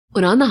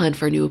When on the hunt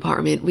for a new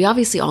apartment, we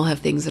obviously all have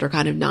things that are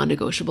kind of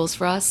non-negotiables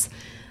for us.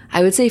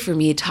 I would say for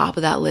me, top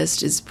of that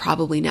list is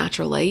probably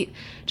natural light.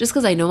 Just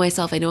because I know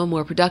myself, I know I'm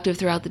more productive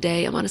throughout the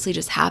day. I'm honestly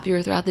just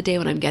happier throughout the day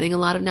when I'm getting a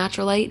lot of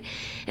natural light.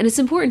 And it's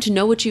important to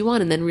know what you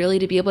want and then really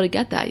to be able to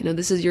get that.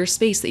 This is your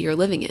space that you're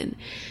living in.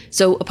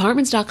 So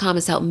Apartments.com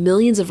has helped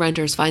millions of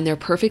renters find their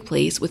perfect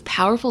place with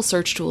powerful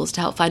search tools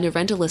to help find a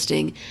rental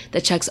listing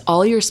that checks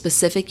all your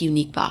specific,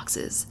 unique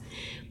boxes.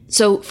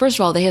 So first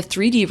of all, they have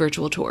 3D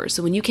virtual tours.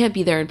 So when you can't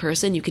be there in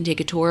person, you can take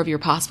a tour of your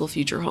possible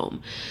future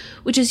home,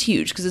 which is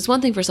huge because it's one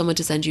thing for someone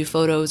to send you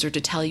photos or to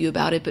tell you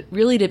about it, but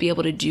really to be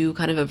able to do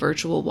kind of a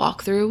virtual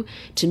walkthrough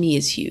to me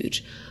is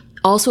huge.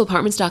 Also,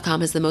 Apartments.com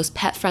has the most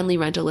pet-friendly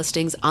rental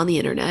listings on the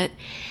internet,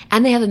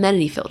 and they have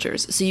amenity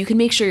filters, so you can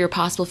make sure your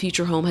possible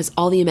future home has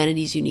all the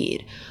amenities you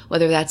need,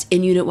 whether that's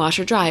in-unit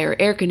washer dryer,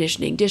 air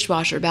conditioning,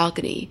 dishwasher,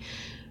 balcony.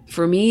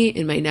 For me,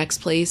 in my next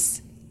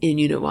place,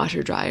 in-unit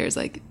washer dryer is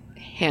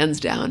hands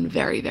down,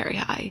 very, very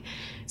high.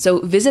 So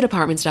visit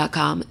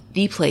Apartments.com,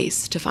 the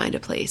place to find a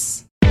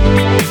place.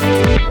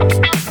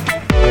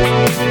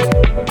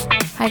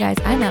 Hi guys,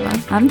 I'm Emma.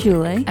 I'm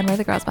Julie. And we're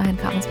the girls behind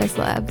Comments by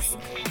Celebs.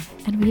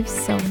 And we have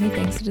so many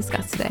things to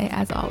discuss today,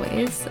 as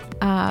always.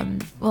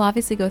 We'll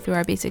obviously go through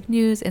our basic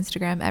news,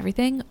 Instagram,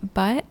 everything.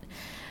 But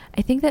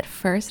I think that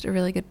first, a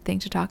really good thing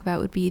to talk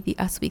about would be the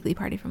Us Weekly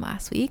party from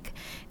last week.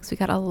 Because we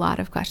got a lot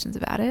of questions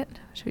about it.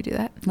 Should we do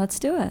that? Let's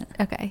do it.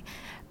 Okay.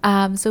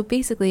 So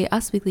basically,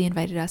 Us Weekly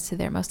invited us to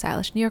their Most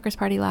Stylish New Yorkers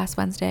party last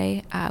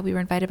Wednesday. We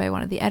were invited by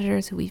one of the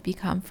editors who we've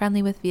become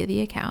friendly with via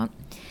the account.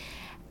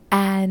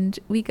 And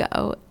we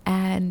go,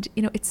 and,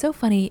 it's so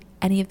funny,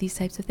 any of these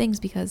types of things,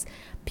 because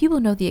people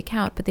know the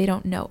account, but they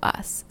don't know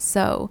us.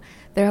 So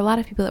there are a lot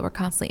of people that we're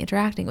constantly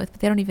interacting with,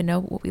 but they don't even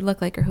know what we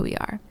look like or who we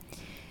are.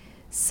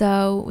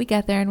 So we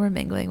get there and we're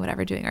mingling,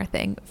 whatever, doing our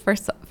thing.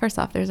 First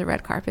off, there's a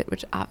red carpet,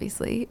 which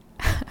obviously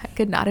I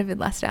could not have been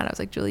less down. I was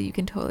like, Julie, you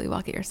can totally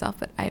walk it yourself,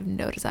 but I have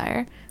no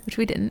desire, which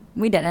we didn't.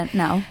 We didn't,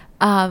 no.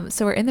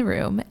 So we're in the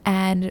room,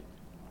 and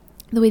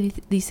the way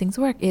these things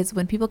work is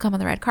when people come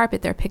on the red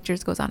carpet, their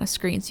pictures goes on a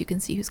screen so you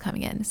can see who's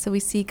coming in. So we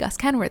see Gus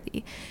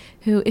Kenworthy,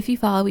 who, if you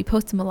follow, we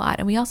post him a lot,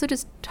 and we also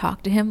just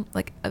talk to him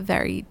a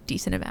very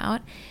decent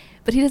amount,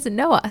 but he doesn't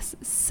know us.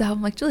 So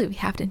I'm like, Julie, we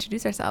have to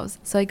introduce ourselves.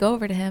 So I go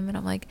over to him and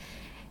I'm like,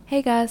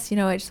 hey Gus,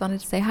 I just wanted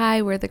to say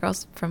hi. We're the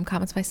girls from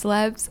Comments by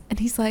Celebs. And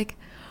he's like,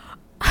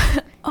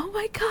 oh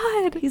my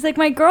God. He's like,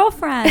 my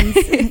girlfriend.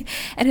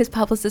 And his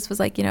publicist was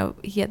like,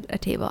 he had a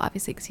table,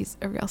 obviously, because he's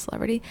a real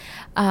celebrity.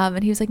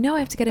 And he was like, no, I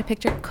have to get a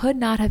picture. Could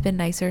not have been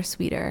nicer,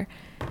 sweeter.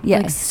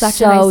 Yeah,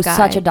 such a nice guy.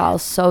 Such a doll,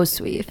 so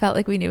sweet. It felt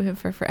like we knew him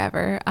for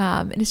forever.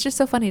 And it's just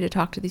so funny to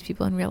talk to these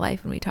people in real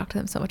life, and we talk to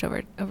them so much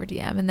over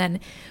DM. And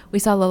then we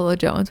saw Lolo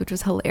Jones, which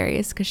was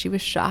hilarious because she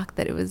was shocked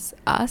that it was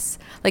us.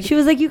 She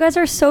was like, you guys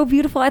are so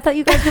beautiful. I thought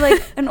you guys were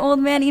like an old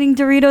man eating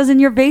Doritos in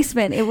your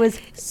basement. It was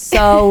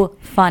so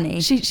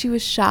funny. She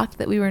was shocked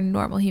that we were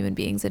normal human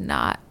beings and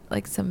not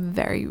some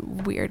very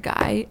weird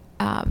guy.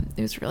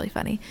 It was really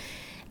funny.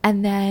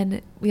 And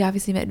then we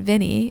obviously met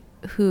Vinny,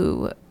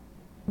 who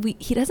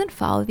he doesn't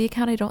follow the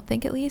account, I don't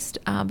think, at least,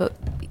 but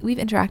we've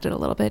interacted a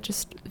little bit.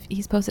 Just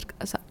he's posted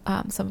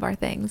some of our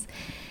things,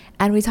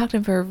 and we talked to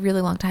him for a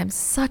really long time.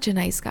 Such a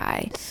nice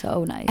guy.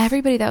 So nice.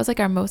 Everybody, that was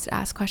our most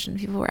asked question.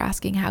 People were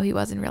asking how he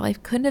was in real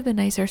life. Couldn't have been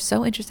nicer.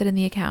 So interested in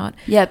the account.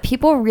 Yeah,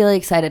 people were really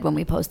excited when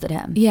we posted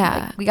him.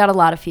 Yeah, we got a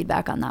lot of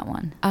feedback on that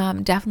one.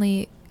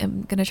 Definitely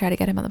am gonna try to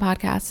get him on the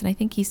podcast, and I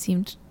think he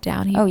seemed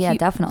down.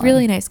 Definitely.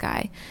 Really nice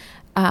guy.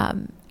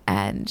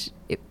 And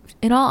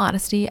in all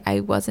honesty, I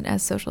wasn't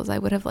as social as I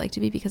would have liked to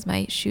be because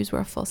my shoes were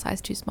a full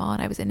size too small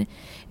and I was in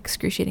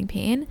excruciating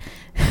pain.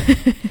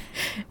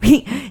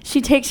 She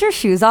takes her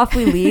shoes off,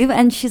 we leave,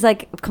 and she's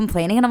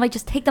complaining, and I'm like,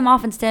 just take them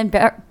off and stand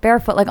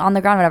barefoot on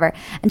the ground, whatever.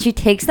 And she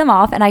takes them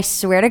off, and I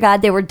swear to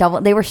God, they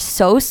were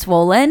so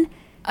swollen.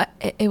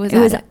 It was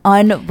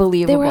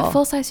unbelievable. They were a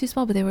full size too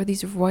small, but they were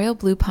these royal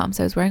blue pumps.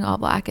 I was wearing all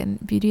black,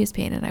 and beauty is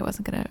pain, and I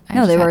wasn't gonna.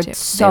 No, they were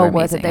so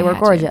worth it. They were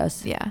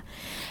gorgeous. Yeah.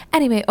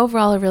 Anyway,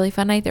 overall, a really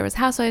fun night. There was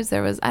housewives.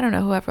 There was, I don't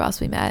know, whoever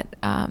else we met.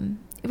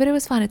 But it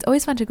was fun. It's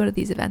always fun to go to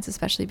these events,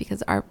 especially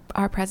because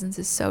our presence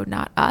is so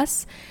not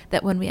us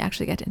that when we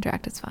actually get to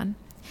interact, it's fun.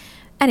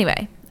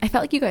 Anyway, I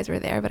felt like you guys were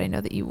there, but I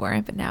know that you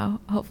weren't. But now,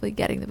 hopefully,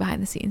 getting the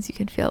behind the scenes, you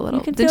can feel a little.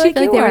 Did you feel like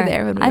they were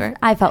there when we were?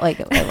 I felt like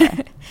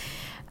they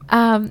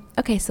were.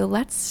 Okay, so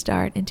let's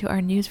start into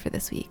our news for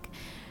this week.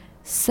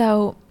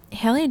 So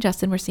Haley and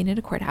Justin were seen at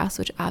a courthouse,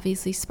 which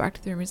obviously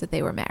sparked the rumors that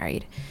they were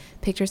married.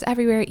 Pictures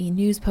everywhere. E!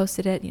 News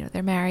posted it.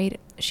 They're married.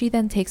 She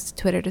then takes to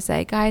Twitter to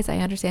say, guys, I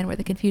understand where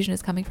the confusion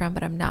is coming from,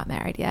 but I'm not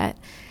married yet.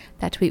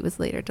 That tweet was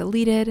later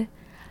deleted.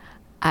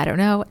 I don't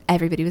know.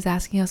 Everybody was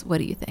asking us, what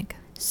do you think?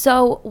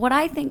 So what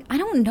I think, I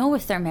don't know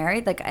if they're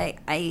married.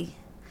 I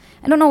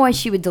don't know why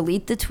she would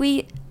delete the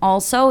tweet.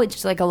 Also,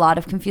 it's just a lot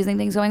of confusing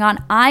things going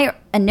on. I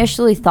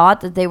initially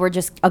thought that they were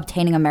just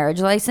obtaining a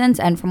marriage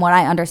license. And from what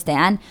I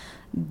understand,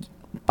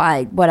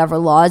 by whatever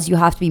laws, you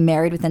have to be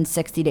married within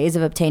 60 days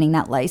of obtaining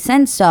that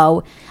license.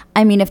 So,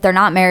 I mean, if they're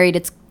not married,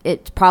 it's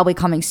it's probably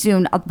coming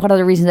soon. What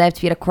other reasons they have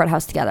to be at a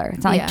courthouse together?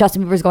 It's not Yeah. like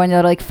Justin Bieber's going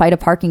there to like fight a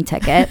parking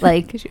ticket.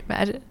 Like, Could you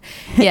imagine?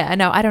 Yeah,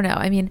 no, I don't know.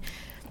 I mean,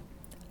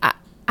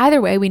 either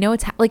way, we know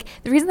it's like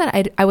the reason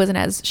that I wasn't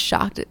as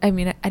shocked. I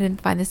mean, I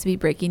didn't find this to be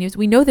breaking news.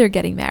 We know they're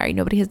getting married.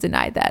 Nobody has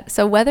denied that.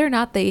 So whether or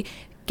not they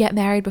get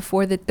married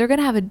before that, they're going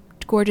to have a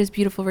gorgeous,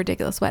 beautiful,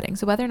 ridiculous wedding.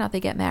 So whether or not they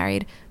get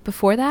married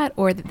before that,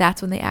 or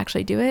that's when they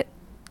actually do it.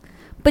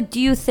 but do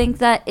you think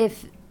that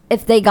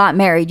if they got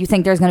married, you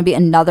think there's going to be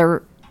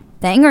another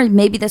thing, or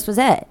maybe this was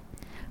it?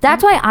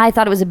 That's why I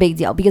thought it was a big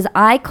deal, because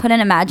I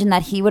couldn't imagine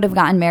that he would have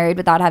gotten married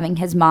without having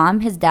his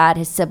mom, his dad,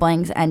 his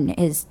siblings, and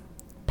his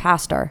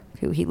pastor,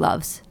 who he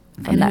loves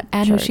from that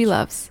and who church. she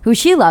loves. Who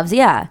she loves,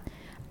 yeah.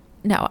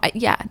 No,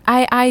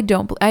 I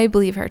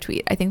believe her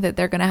tweet. I think that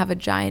they're going to have a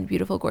giant,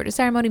 beautiful, gorgeous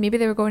ceremony. Maybe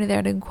they were going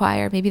there to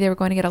inquire. Maybe they were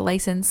going to get a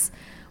license.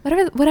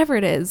 Whatever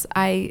it is,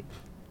 Like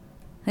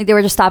they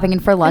were just stopping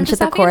in for lunch at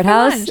the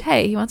courthouse.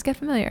 Hey, he wants to get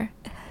familiar.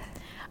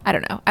 I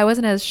don't know. I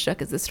wasn't as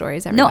shook as the story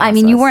as No, everyone I else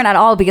mean, you was. weren't at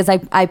all, because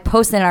I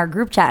posted in our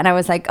group chat and I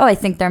was like, oh, I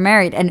think they're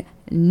married. And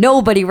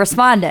nobody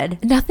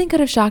responded. Nothing could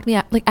have shocked me.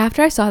 Like,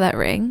 after I saw that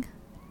ring,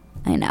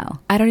 I know.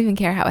 I don't even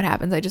care how it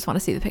happens. I just want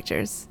to see the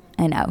pictures.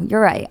 I know.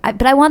 You're right.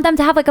 But I want them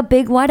to have like a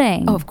big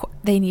wedding. Oh, of course.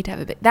 They need to have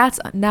a big... But that's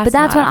But that's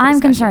not what up for I'm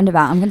discussion. concerned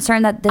about. I'm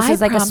concerned that this is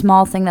like a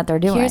small thing that they're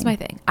doing. Here's my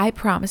thing. I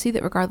promise you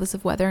that regardless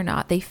of whether or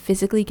not they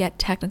physically get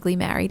technically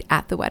married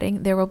at the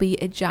wedding, there will be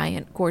a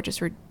giant, gorgeous,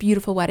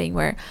 beautiful wedding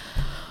where...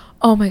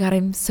 Oh my God,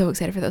 I'm so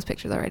excited for those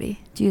pictures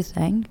already. Do you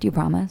think? Do you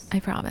promise?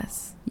 I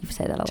promise. You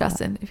say that a lot.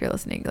 Justin, if you're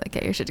listening, like,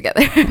 get your shit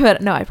together.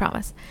 But no, I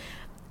promise.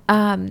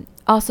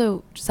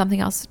 Also, something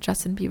else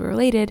Justin Bieber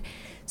related.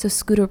 So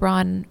Scooter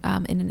Braun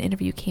in an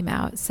interview came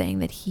out saying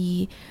that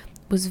he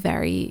was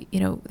very,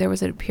 there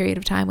was a period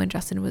of time when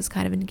Justin was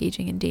kind of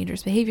engaging in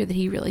dangerous behavior that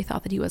he really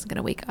thought that he wasn't going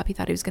to wake up. He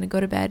thought he was going to go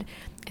to bed.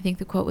 I think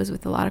the quote was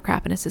with a lot of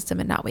crap in his system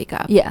and not wake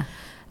up. Yeah.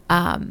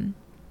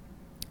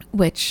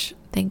 Which,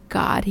 thank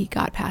God he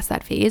got past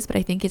that phase, but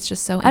I think it's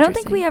just so interesting. I don't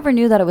think we ever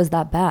knew that it was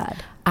that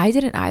bad. I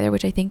didn't either,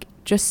 which I think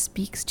just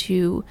speaks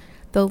to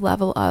the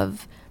level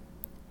of,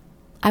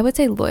 I would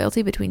say,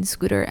 loyalty between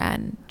Scooter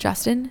and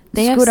Justin.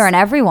 Scooter and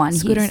everyone.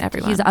 Scooter and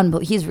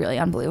everyone. He's really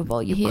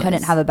unbelievable. You He couldn't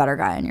is. have a better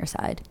guy on your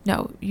side.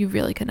 No, you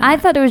really couldn't. I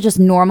thought it was just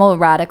normal,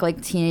 erratic,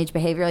 like teenage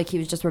behavior. Like he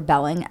was just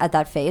rebelling at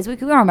that phase. We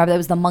don't remember. There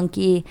was the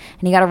monkey,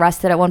 and he got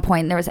arrested at one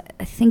point. And there was,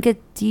 I think, a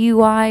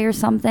DUI or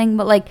something.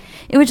 But like,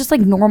 it was just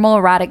like normal,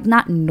 erratic.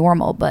 Not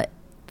normal, but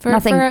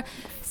nothing.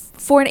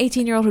 For an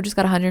 18-year-old who just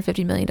got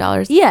 $150 million.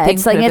 Yeah, things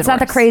it's like could have it's been not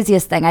the worse.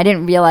 craziest thing. I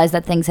didn't realize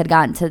that things had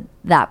gotten to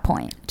that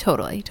point.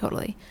 Totally.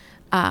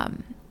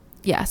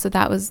 Yeah, so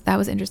that was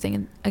interesting,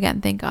 and again,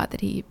 thank God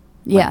that he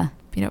Yeah.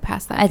 went,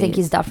 past that I think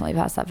phase. he's definitely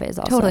past that phase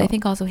also. Totally. I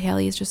think also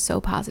Haley is just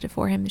so positive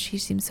for him. She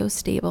seems so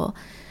stable.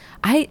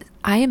 I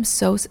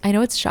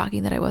know it's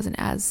shocking that I wasn't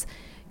as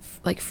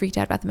freaked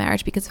out about the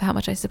marriage because of how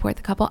much I support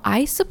the couple.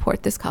 I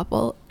support this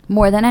couple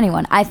more than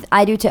anyone.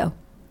 I do too.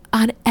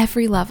 on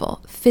every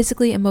level,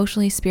 physically,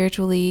 emotionally,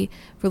 spiritually,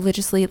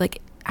 religiously.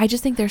 Like, I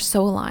just think they're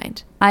so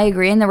aligned. I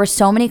agree. And there were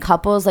so many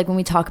couples, like when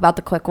we talk about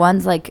the quick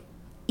ones, like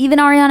even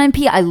Ariana and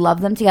Pete, I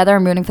love them together.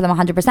 I'm rooting for them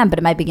 100%. But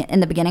in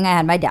the beginning, I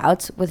had my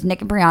doubts. With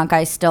Nick and Priyanka,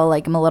 I still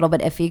am a little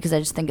bit iffy because I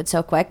just think it's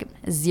so quick.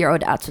 Zero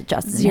doubts with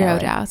Justin. Zero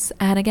doubts.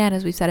 And again,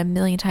 as we've said a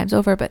million times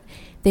over, but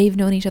they've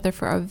known each other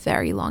for a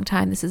very long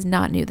time. This is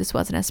not new. This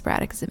wasn't as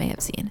sporadic as it may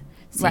have seemed.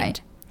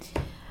 Right.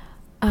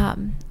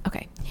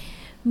 Okay.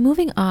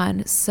 Moving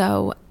on.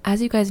 So,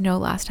 as you guys know,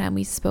 last time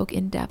we spoke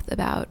in depth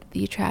about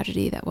the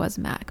tragedy that was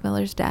Mac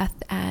Miller's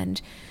death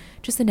and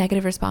just the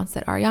negative response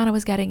that Ariana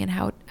was getting and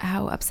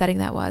how upsetting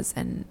that was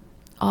and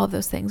all of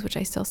those things, which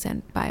I still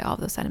stand by all of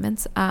those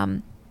sentiments.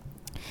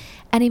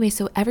 Anyway,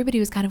 so everybody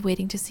was kind of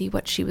waiting to see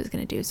what she was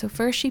going to do. So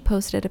first she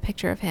posted a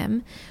picture of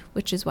him,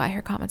 which is why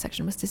her comment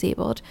section was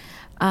disabled.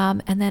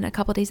 And then a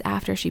couple days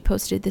after, she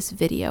posted this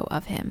video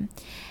of him.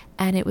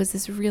 And it was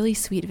this really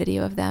sweet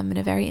video of them in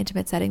a very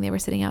intimate setting. They were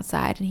sitting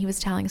outside and he was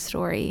telling a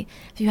story.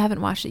 If you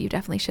haven't watched it, you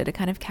definitely should. It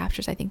kind of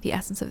captures, I think, the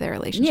essence of their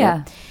relationship.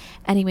 Yeah.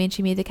 Anyway, and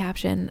she made the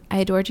caption, "I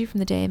adored you from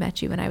the day I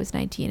met you when I was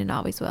 19 and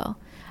always will.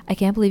 I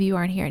can't believe you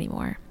aren't here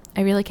anymore.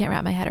 I really can't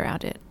wrap my head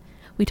around it.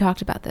 We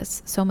talked about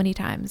this so many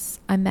times.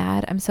 I'm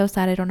mad. I'm so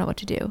sad I don't know what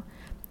to do.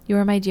 You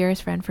were my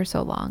dearest friend for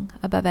so long.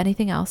 Above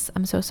anything else,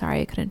 I'm so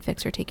sorry I couldn't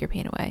fix or take your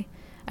pain away.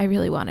 I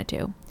really wanted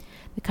to.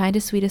 The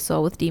kindest, sweetest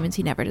soul with demons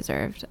he never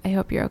deserved. I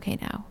hope you're okay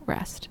now.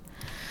 Rest."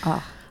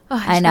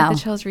 I know. The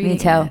chills reading Me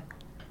too.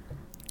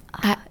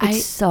 it.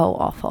 It's so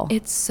awful.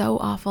 It's so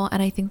awful.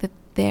 And I think that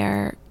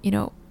they're,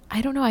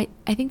 I don't know. I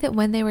think that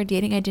when they were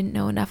dating, I didn't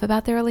know enough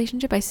about their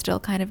relationship. I still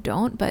kind of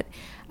don't, but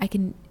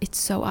it's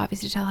so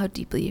obvious to tell how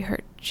deeply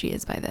hurt she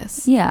is by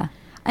this. Yeah.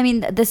 I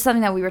mean, this is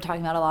something that we were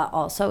talking about a lot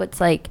also. It's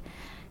like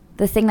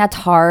the thing that's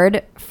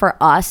hard for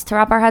us to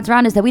wrap our heads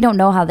around is that we don't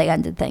know how they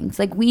ended things.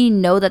 Like, we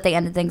know that they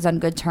ended things on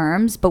good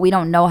terms, but we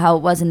don't know how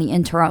it was in the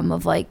interim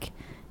of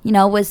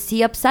was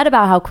he upset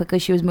about how quickly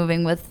she was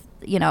moving with,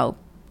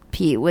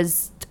 Pete?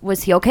 Was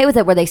he okay with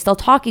it? Were they still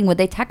talking? Would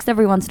they text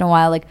every once in a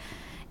while? Like,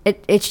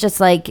 it's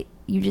just like,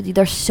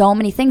 there's so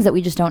many things that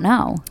we just don't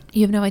know.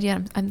 You have no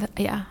idea.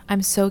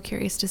 I'm so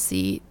curious to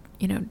see,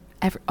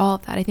 all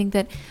of that. I think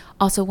that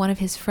also one of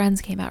his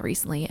friends came out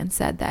recently and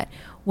said that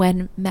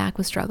when Mac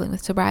was struggling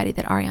with sobriety,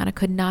 that Ariana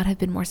could not have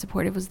been more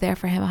supportive, was there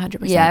for him 100%.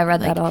 Yeah, I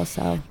read that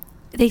also.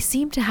 They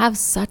seem to have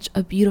such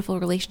a beautiful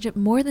relationship,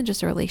 more than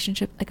just a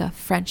relationship, like a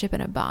friendship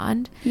and a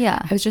bond. Yeah.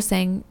 I was just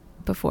saying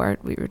before,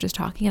 we were just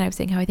talking, and I was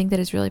saying how I think that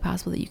it's really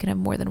possible that you can have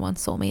more than one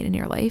soulmate in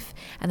your life,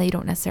 and that you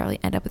don't necessarily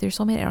end up with your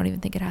soulmate. I don't even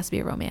think it has to be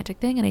a romantic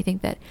thing, and I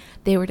think that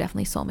they were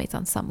definitely soulmates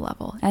on some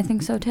level. I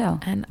think so too.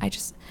 And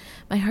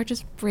my heart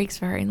just breaks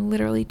for her in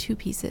literally two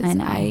pieces. I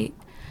know.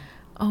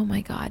 Oh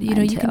my God.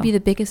 Mine You can too. be the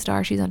biggest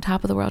star. She's on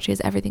top of the world. She has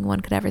everything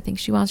one could ever think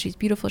she wants. She's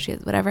beautiful. She has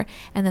whatever.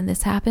 And then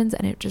this happens,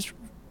 and it just,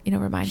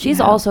 reminds you.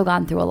 She's also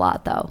gone through a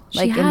lot, though.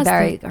 She has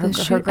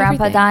her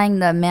grandpa everything. dying,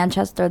 the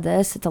Manchester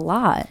it's a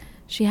lot.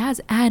 She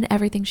has, and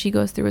everything she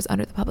goes through is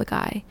under the public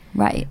eye.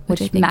 Right, Which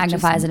I which think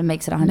magnifies just it and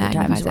makes it 100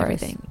 times worse.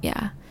 everything.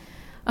 Yeah.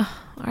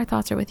 Oh, our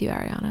thoughts are with you,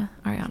 Ariana.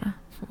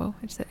 Whoa,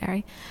 I just said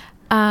Ari.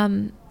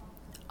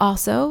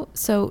 Also,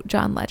 so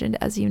John Legend,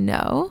 as you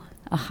know,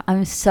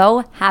 I'm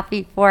so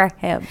happy for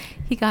him.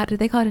 he got, did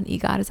they call it an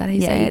EGOT? Is that how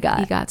you Yeah, say it?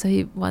 EGOT. EGOT. So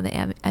he won the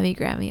Emmy,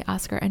 Grammy,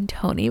 Oscar, and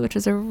Tony, which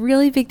was a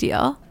really big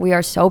deal. We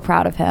are so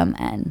proud of him,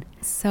 and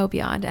So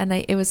beyond. And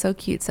it was so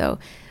cute. So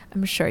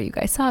I'm sure you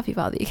guys saw if you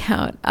followed the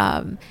account.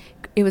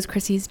 It was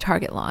Chrissy's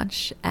Target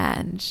launch,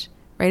 and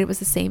it was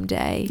the same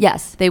day.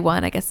 Yes. They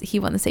won. I guess he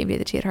won the same day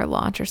that she had her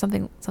launch, or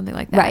something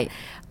like that. right,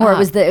 or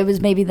it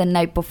was maybe the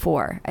night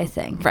before, I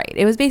think. Right.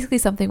 It was basically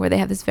something where they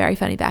have this very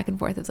funny back and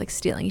forth of like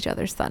stealing each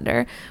other's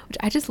thunder, which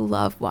I just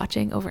love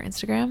watching over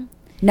Instagram.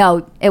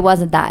 No, it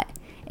wasn't that.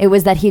 It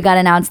was that he got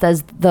announced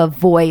as the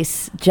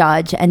voice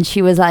judge, and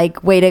she was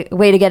like, way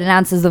to get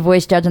announced as the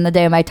voice judge on the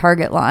day of my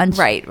Target launch.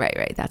 Right.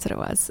 That's what it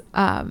was.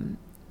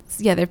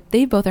 Yeah,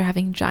 they both are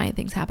having giant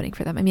things happening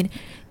for them. I mean,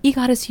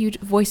 EGOT is huge,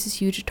 Voice is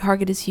huge,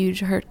 Target is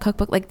huge, her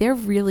cookbook, like they're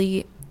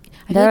really,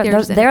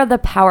 They're the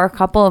power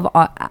couple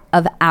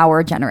of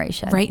our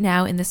generation. right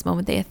now in this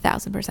moment, they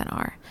 1,000%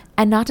 are.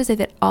 And not to say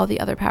that all the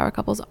other power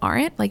couples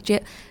aren't, like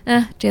J-Lo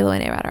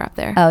and A-Rod are up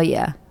there. Oh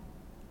yeah,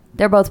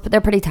 they're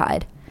pretty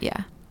tied.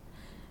 Yeah.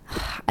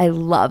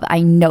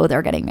 I know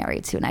they're getting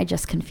married soon. I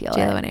just can feel it.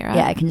 J-Lo and A-Rod?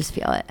 Yeah, I can just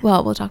feel it.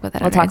 Well, we'll talk about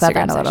that. We'll on our talk about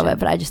that in Instagram a little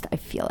section. bit, but I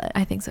feel it.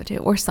 I think so too.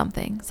 Or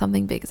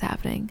something big is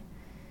happening.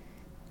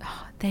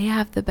 Oh, they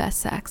have the best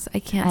sex. I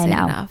can't say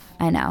enough.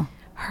 I know.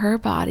 Her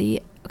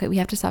body. Okay, we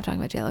have to stop talking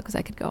about J-Lo because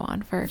I could go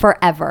on for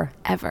forever.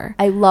 Ever.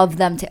 I love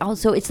them too.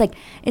 Also, it's like,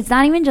 it's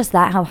not even just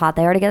that how hot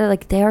they are together.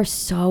 Like, they are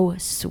so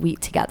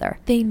sweet together.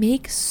 They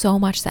make so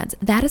much sense.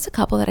 That is a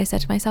couple that I said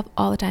to myself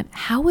all the time,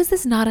 how is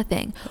this not a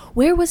thing?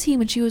 Where was he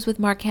when she was with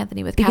Mark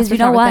Anthony, with Because Casper you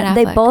know Storm, what? with Ben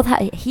They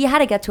Affleck? both he had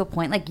to get to a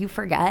point, like, you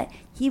forget.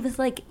 He was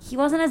like, he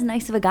wasn't as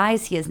nice of a guy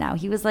as he is now.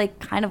 He was like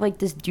kind of like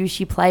this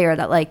douchey player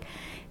that like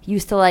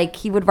used to like,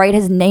 he would write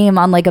his name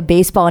on like a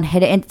baseball and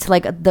hit it into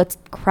like the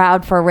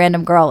crowd for a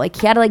random girl. Like,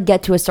 he had to like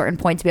get to a certain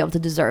point to be able to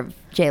deserve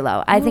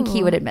J-Lo. I think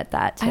he would admit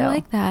that too. I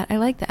like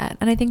that.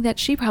 And I think that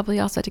she probably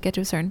also had to get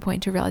to a certain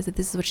point to realize that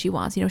this is what she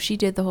wants. You know, she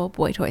did the whole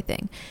boy toy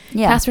thing.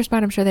 Yeah. Casper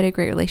Spot, I'm sure they had a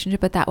great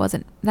relationship, but that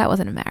wasn't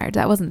a marriage.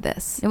 That wasn't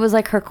this. It was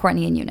like her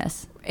Kourtney and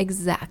Eunice.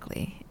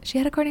 Exactly. She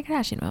had a Kourtney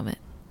Kardashian moment.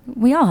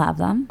 We all have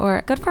them.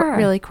 Or good for her.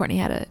 Really, Kourtney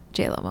had a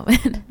J-Lo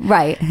moment.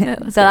 Right.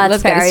 Let's that's get it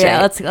fair.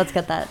 Yeah, straight. let's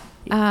get that.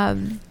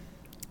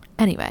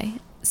 Anyway,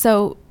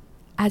 so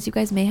as you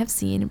guys may have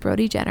seen,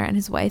 Brody Jenner and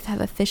his wife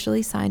have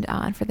officially signed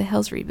on for the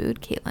Hills reboot,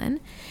 Caitlyn,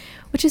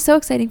 which is so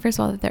exciting, first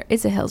of all, that there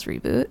is a Hills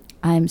reboot.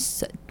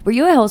 Were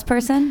you a Hills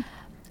person?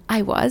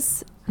 I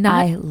was.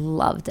 I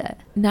loved it.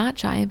 Not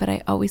giant, but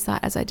I always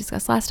thought, as I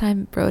discussed last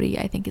time, Brody,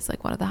 I think, is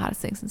like one of the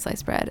hottest things in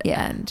sliced bread.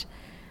 Yeah. And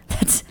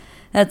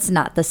that's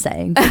not the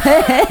saying.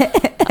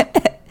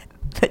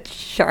 But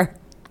sure.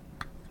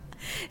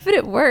 But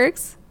it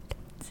works.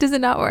 Does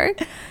it not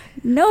work?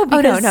 No,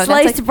 because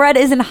sliced bread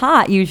isn't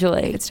hot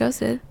usually. It's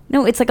toasted.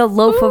 No, it's like a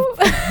loaf of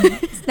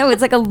No,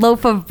 it's like a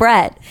loaf of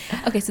bread.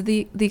 Okay, so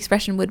the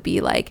expression would be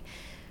like,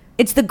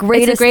 it's the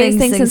greatest thing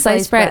things since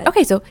sliced bread.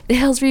 Okay, so the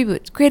Hills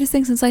reboot, greatest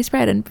thing since sliced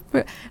bread, and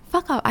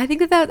fuck off. I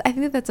think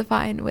that's a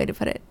fine way to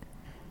put it.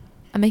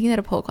 I'm making that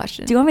a poll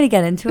question. Do you want me to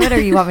get into it,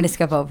 or you want me to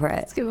skip over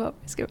it? Skip over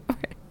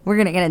it. We're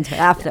gonna get into it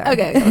after.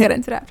 Okay, we'll get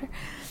into it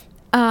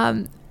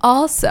after.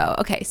 Also,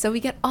 okay, so we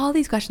get all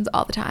these questions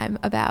all the time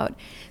about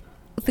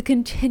the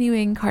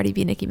continuing Cardi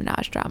B Nicki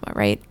Minaj drama,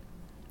 right?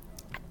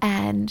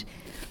 And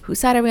whose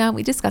side are we on?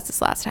 We discussed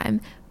this last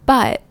time,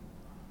 but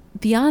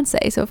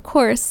Beyonce, so of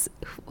course,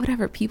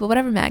 whatever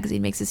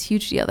magazine makes this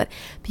huge deal that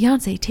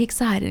Beyonce takes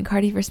side in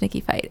Cardi versus Nicki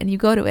fight, and you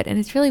go to it, and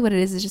it's really what it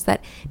is just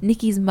that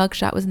Nicki's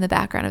mugshot was in the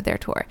background of their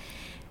tour.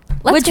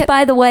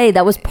 By the way,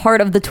 that was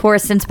part of the tour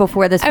since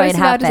before this fight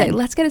happened. To say,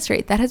 let's get it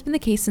straight. That has been the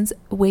case since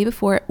way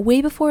before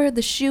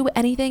the shoe,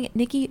 anything.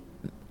 Nicki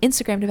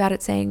Instagrammed about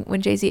it, saying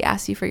when Jay-Z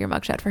asked you for your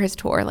mugshot for his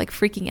tour, like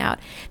freaking out.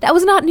 That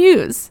was not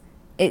news.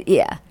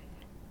 Yeah.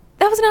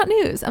 That was not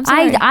news. I'm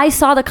sorry. I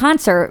saw the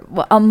concert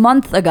a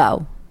month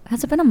ago.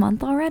 Has it been a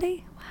month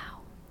already?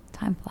 Wow.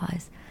 Time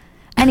flies.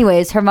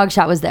 Anyways, her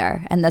mugshot was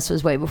there, and this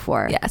was way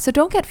before. Yeah, so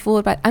don't get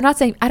fooled by... I'm not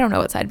saying... I don't know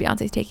what side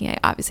Beyonce's taking. I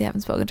obviously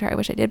haven't spoken to her. I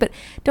wish I did. But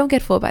don't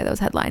get fooled by those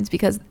headlines,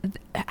 because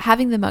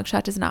having the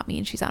mugshot does not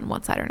mean she's on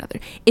one side or another.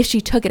 If she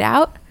took it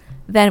out,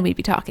 then we'd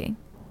be talking.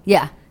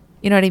 Yeah.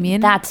 You know what I mean?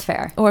 That's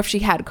fair. Or if she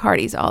had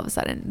Cardi's all of a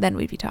sudden, then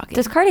we'd be talking.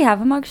 Does Cardi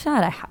have a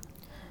mugshot?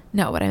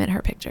 No, but I meant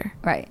her picture.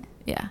 Right.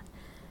 Yeah.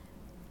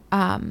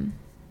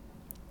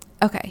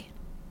 Okay.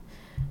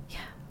 Yeah,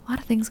 a lot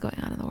of things going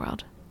on in the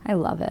world. I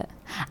love it.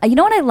 You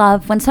know what I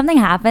love? When something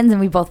happens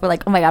and we both were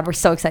like, oh my God, we're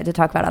so excited to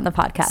talk about it on the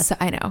podcast. So,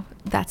 I know.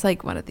 That's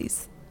like one of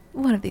these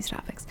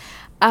topics.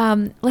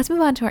 Let's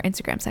move on to our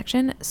Instagram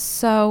section.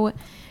 So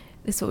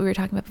this is what we were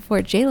talking about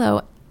before.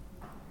 J-Lo,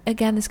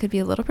 again, this could be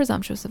a little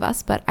presumptuous of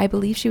us, but I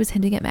believe she was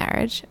hinting at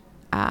marriage.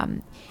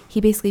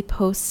 He basically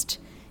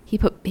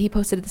he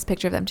posted this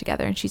picture of them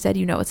together, and she said,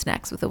 "You know what's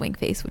next," with a wink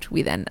face, which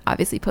we then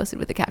obviously posted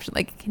with the caption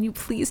like, "Can you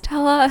please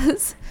tell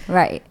us?"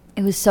 Right.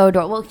 It was so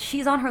adorable. Well,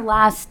 she's on her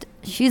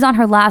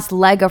last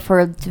leg of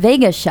her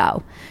Vegas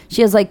show.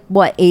 She has like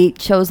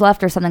 8 shows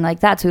left or something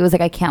like that. So he was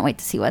like, "I can't wait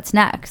to see what's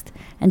next."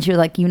 And she was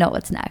like, "You know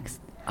what's next."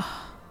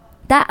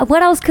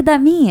 What else could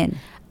that mean?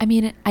 I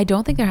mean, I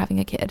don't think they're having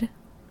a kid.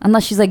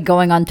 Unless she's like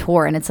going on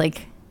tour and it's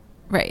like,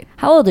 right.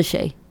 How old is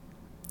she?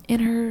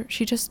 Did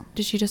she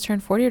just turn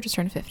 40 or just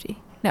turn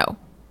 50? No,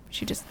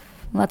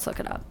 Let's look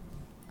it up.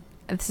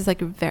 This is like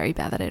very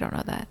bad that I don't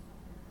know that.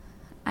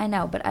 I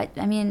know, but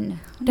I mean.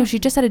 No, she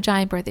just had a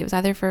giant birthday. It was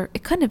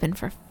it couldn't have been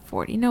for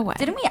 40. No way.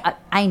 Didn't we?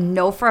 I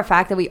know for a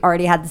fact that we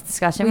already had this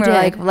discussion. We were did.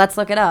 like, let's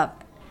look it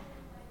up.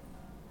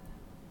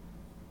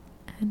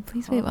 And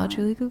please wait while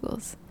Julie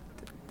Googles.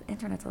 The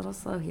internet's a little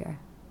slow here.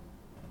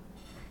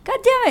 God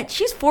damn it.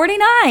 She's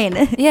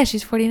 49. Yeah,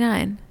 she's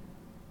 49.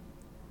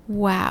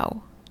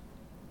 Wow.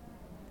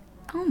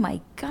 Oh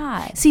my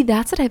God. See,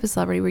 that's the type of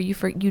celebrity where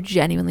you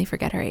genuinely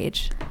forget her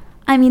age.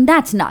 I mean,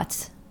 that's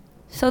nuts.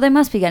 So they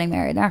must be getting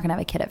married. They're not going to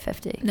have a kid at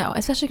 50. No,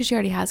 especially because she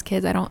already has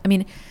kids.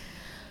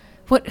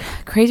 What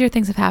crazier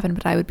things have happened,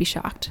 but I would be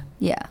shocked.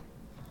 Yeah.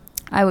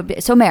 I would be.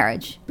 So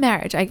marriage,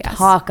 I guess.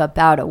 Talk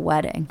about a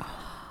wedding.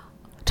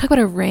 Talk about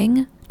a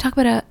ring. Talk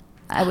about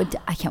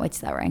I can't wait to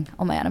see that ring.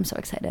 Oh my God, I'm so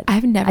excited. I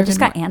just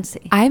got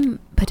antsy.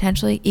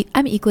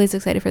 I'm equally as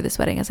excited for this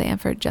wedding as I am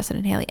for Justin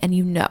and Haley. And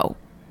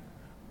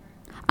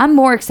I'm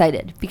more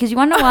excited because you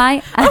want to know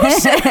why?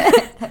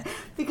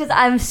 Because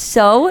I'm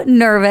so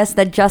nervous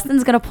that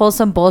Justin's going to pull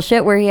some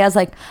bullshit where he has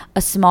like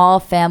a small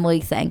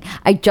family thing.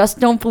 I just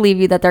don't believe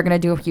you that they're going to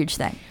do a huge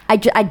thing. I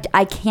can't.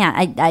 I can't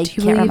wrap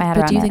my head around it.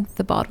 But do you think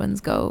the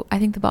Baldwins I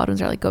think the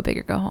Baldwins are like go big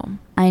or go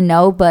home. I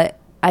know, but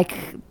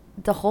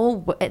the whole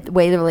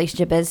way the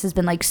relationship has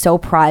been like so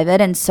private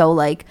and so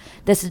like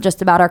this is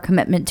just about our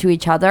commitment to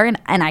each other,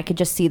 and I could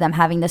just see them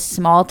having this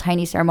small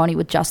tiny ceremony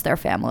with just their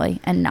family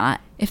and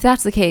not. If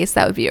that's the case,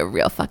 that would be a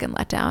real fucking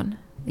letdown.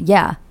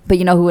 Yeah, but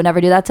you know who would never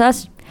do that to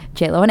us?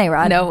 J-Lo and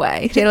A-Rod. No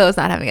way. J-Lo is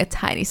not having a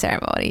tiny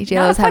ceremony.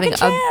 J-Lo is having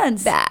a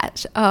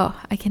batch. Oh,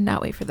 I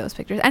cannot wait for those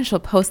pictures, and she'll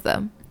post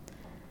them.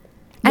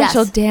 And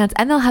she'll dance,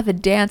 and they'll have a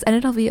dance, and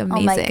it'll be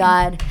amazing. Oh my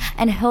God.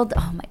 And oh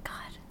my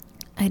God.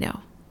 I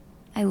know.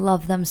 I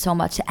love them so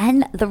much.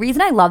 And the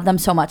reason I love them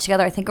so much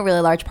together, I think a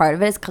really large part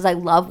of it is because I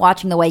love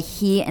watching the way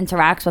he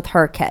interacts with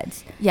her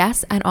kids.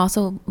 Yes, and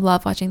also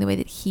love watching the way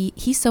that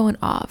he's so in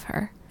awe of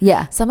her.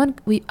 Yeah.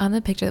 On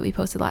the picture that we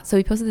posted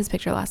we posted this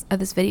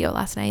this video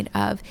last night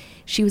of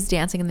she was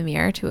dancing in the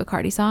mirror to a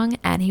Cardi song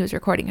and he was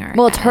recording her.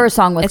 Well, it's her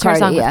song with Cardi.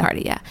 It's her song with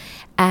Cardi, yeah.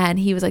 And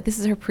he was like, this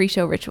is her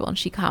pre-show ritual. And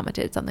she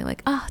commented something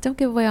like, oh, don't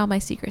give away all my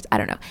secrets. I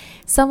don't know.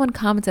 Someone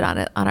commented on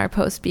it on our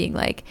post being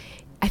like,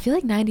 I feel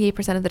like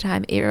 98% of the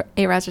time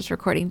A-Rod's just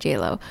recording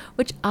J-Lo,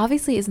 which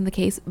obviously isn't the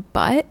case,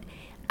 but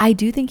I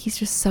do think he's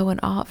just so in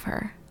awe of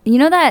her. You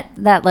know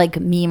that like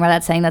meme or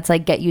that saying that's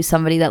like, get you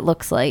somebody that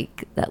looks at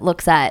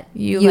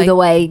you like, the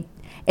way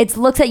it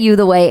looks at you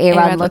the way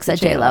A-Rod looks at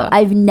J-Lo.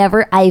 I've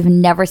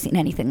never seen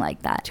anything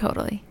like that.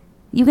 Totally.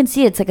 You can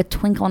see it's like a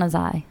twinkle in his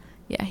eye.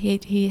 Yeah,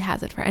 he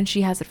has it and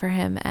she has it for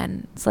him,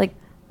 and it's like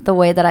the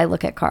way that I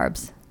look at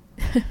carbs.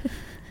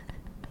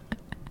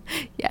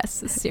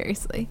 Yes,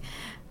 seriously.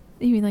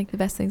 You mean like the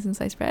best things in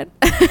sliced bread?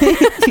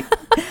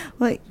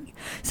 Like,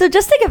 so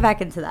just to get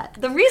back into that,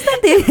 the reason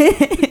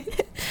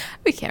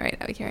we can't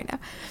right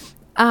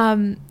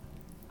now.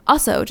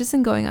 Also, just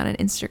in going on in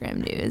Instagram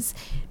news,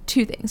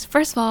 2 things.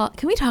 First of all,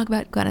 can we talk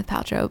about Gwyneth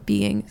Paltrow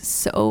being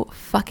so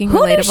fucking relatable?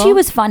 Who knew she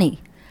was funny?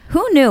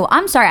 Who knew?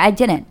 I'm sorry, I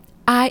didn't.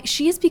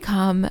 She has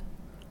become.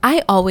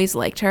 I always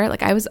liked her.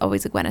 Like, I was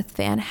always a Gwyneth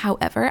fan.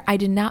 However, I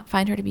did not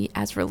find her to be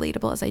as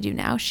relatable as I do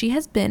now. She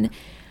has been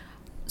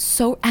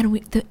and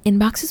the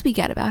inboxes we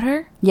get about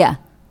her. Yeah.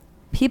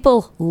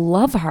 People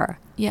love her.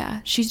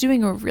 Yeah, she's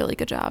doing a really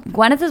good job.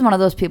 Gwyneth is one of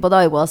those people, though,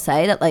 I will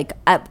say, that, like,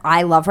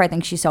 I love her. I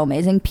think she's so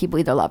amazing. People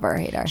either love her or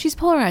hate her. She's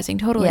polarizing,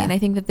 totally. Yeah. And I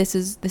think that this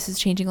is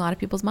changing a lot of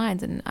people's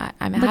minds. And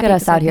I'm happy. Look at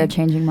us out here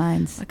changing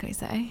minds. What can I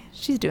say?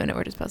 She's doing it.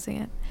 We're just posting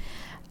it.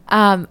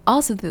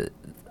 Also,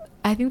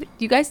 I think that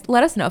you guys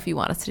let us know if you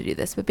want us to do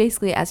this. But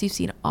basically, as you've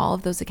seen all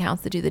of those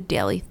accounts that do the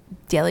daily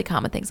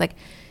comment things, like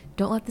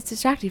don't let this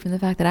distract you from the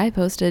fact that I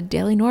post a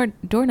daily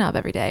doorknob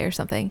every day or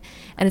something.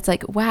 And it's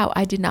like, wow,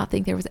 I did not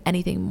think there was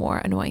anything more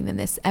annoying than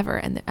this ever.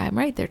 And I'm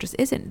right, there just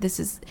isn't.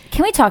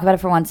 Can we talk about it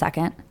for 1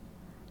 second?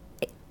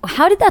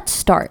 How did that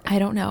start? I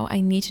don't know.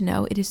 I need to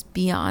know. It is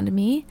beyond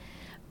me.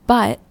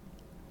 But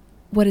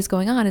what is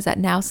going on is that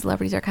now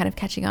celebrities are kind of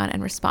catching on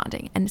and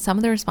responding. And some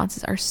of the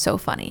responses are so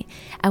funny.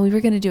 And we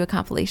were going to do a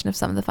compilation of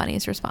some of the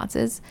funniest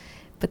responses.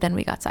 But then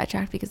we got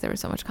sidetracked because there was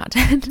so much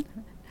content.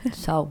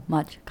 So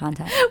much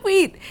content.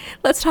 Wait,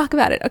 let's talk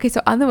about it. Okay,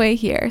 so on the way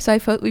here,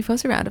 we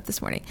posted a roundup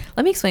this morning.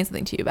 Let me explain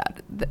something to you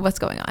about what's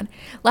going on.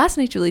 Last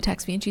night, Julie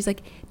texted me and she's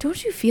like,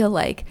 don't you feel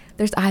like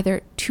there's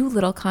either too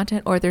little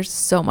content or there's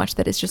so much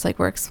that it's just like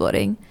we're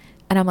exploding?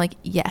 And I'm like,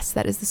 yes,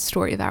 that is the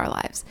story of our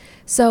lives.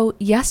 So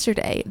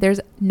yesterday,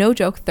 there's no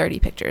joke 30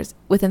 pictures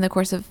within the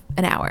course of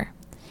an hour.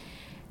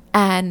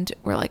 And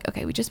we're like,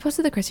 okay, we just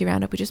posted the Chrissy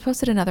roundup. We just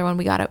posted another one.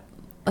 We got to,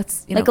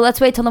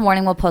 let's wait till the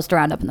morning. We'll post a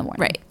roundup in the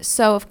morning. Right.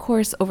 So of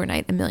course,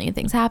 overnight, a million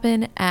things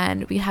happen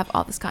and we have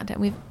all this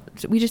content. We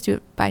just do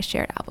it by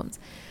shared albums.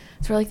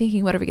 So we're like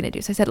thinking, what are we going to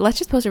do? So I said, let's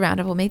just post a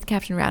roundup. We'll make the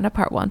caption roundup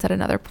part 1, said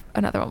another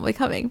one will be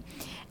coming.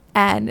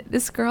 And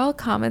this girl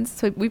comments,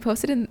 so we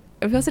posted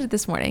it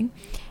this morning.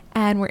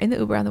 And we're in the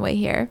Uber on the way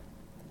here.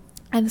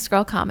 And this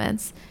girl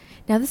comments,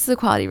 now this is a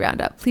quality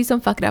roundup. Please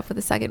don't fuck it up with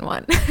the second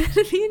one.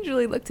 Me and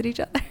Julie looked at each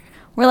other.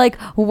 We're like,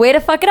 way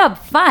to fuck it up.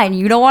 Fine.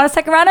 You don't want a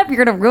second roundup?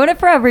 You're going to ruin it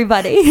for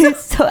everybody.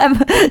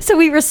 So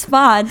we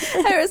respond.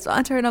 I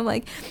respond to her and I'm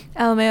like,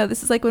 LMAO,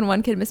 this is like when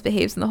one kid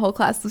misbehaves and the whole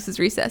class loses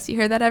recess. You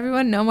heard that,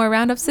 everyone? No more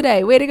roundups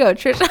today. Way to go,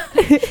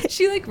 Trisha.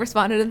 She like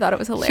responded and thought it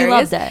was hilarious. She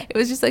loved it. It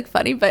was just like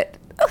funny, but...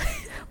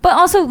 But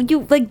also,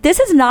 this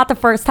is not the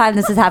first time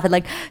this has happened.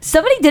 Like,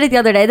 somebody did it the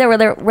other day where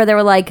they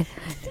were like,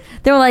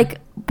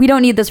 we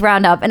don't need this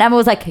roundup. And Emma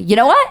was like, you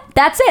know what?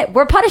 That's it.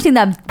 We're punishing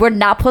them. We're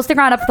not posting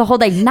roundup for the whole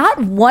day. Not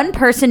one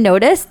person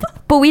noticed,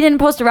 but we didn't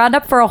post a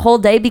roundup for a whole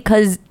day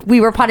because we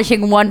were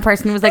punishing one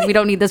person who was like, we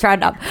don't need this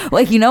roundup.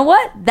 Like, you know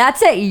what?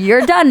 That's it.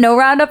 You're done. No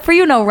roundup for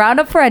you. No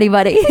roundup for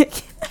anybody.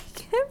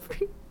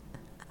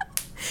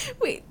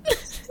 Wait.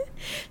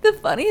 The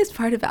funniest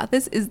part about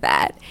this is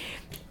that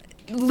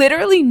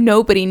literally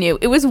nobody knew.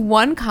 It was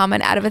one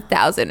comment out of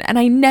 1,000 and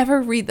I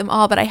never read them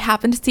all, but I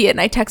happened to see it and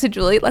I texted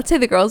Julie. Let's say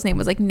the girl's name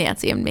was like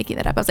Nancy. I'm making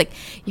that up. I was like,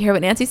 you hear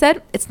what Nancy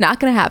said? It's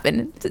not going to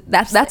happen.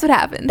 That's what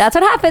happened. That's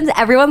what happens.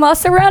 Everyone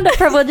lost their roundup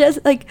privileges.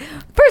 Like,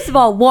 first of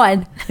all,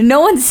 one,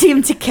 no one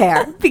seemed to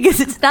care because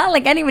it's not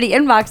like anybody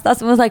inboxed us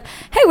and was like,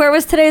 hey, where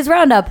was today's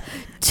roundup?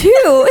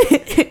 2,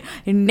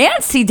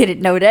 Nancy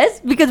didn't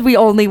notice because we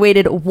only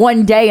waited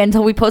 1 day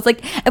until we post. Like,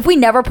 if we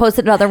never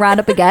posted another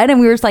roundup again and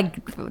we were just like,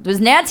 it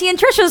was Nancy and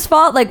Trisha's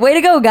fault. Like, way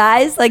to go,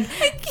 guys. Like,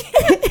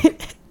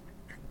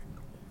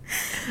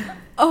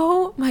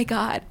 oh my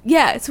God.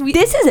 Yeah. So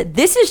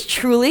this is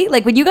truly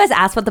like when you guys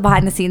ask what the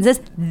behind the scenes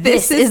is,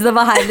 this is the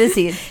behind the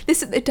scenes.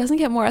 It doesn't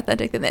get more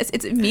authentic than this.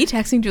 It's me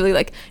texting Julie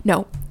like,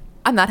 no,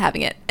 I'm not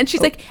having it. And she's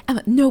like,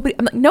 Emma, nobody.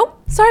 I'm like,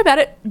 nope, sorry about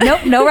it.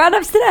 Nope, no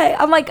roundups today.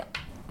 I'm like,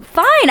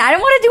 fine, I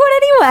don't want to do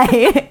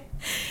it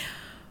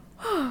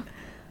anyway.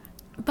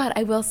 But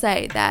I will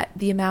say that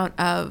the amount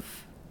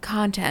of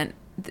content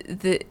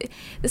the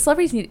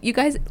celebrities need, you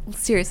guys,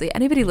 seriously,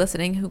 anybody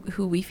listening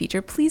who we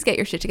feature, please get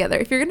your shit together.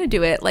 If you're gonna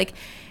do it, like,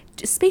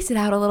 just space it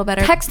out a little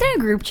better. Text in a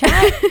group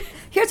chat.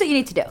 Here's what you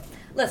need to do.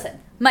 Listen,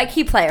 my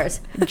key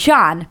players: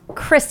 John,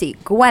 Chrissy,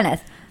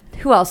 Gwyneth.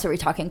 Who else are we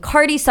talking?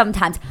 Cardi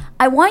sometimes.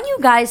 I want you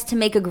guys to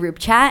make a group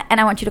chat and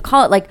I want you to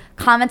call it like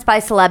comments by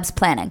celebs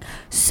planning.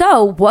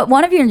 So what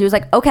one of you are going to do is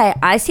like, okay,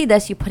 I see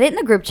this. You put it in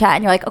the group chat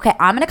and you're like, okay,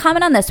 I'm going to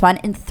comment on this one.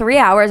 In 3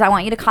 hours, I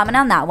want you to comment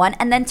on that one.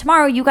 And then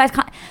tomorrow you guys,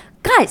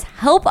 guys,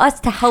 help us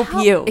to help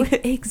you.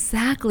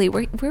 Exactly.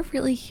 We're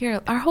really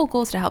here. Our whole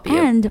goal is to help you.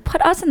 And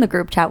put us in the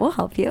group chat. We'll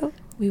help you.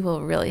 We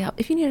will really help.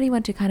 If you need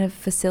anyone to kind of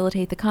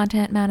facilitate the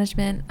content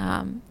management,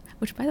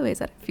 which by the way, is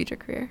that a future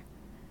career?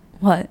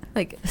 What?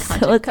 Like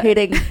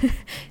facilitating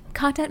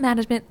content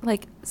management,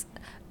 like,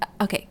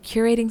 okay,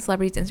 curating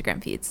celebrities'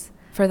 Instagram feeds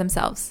for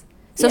themselves.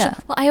 Well,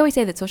 I always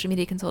say that social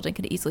media consulting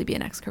could easily be a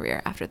next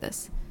career after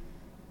this.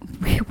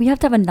 We have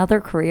to have another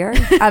career.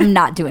 I'm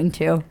not doing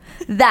 2.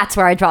 That's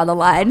where I draw the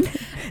line.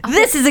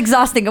 This is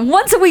exhausting. A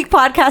once a week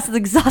podcast is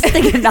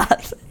exhausting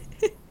enough.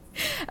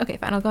 Okay,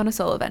 fine. I'll go on a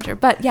solo venture.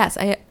 But yes,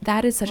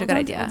 that is such a good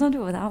idea. Don't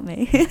do it without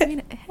me. I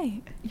mean,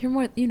 hey, you're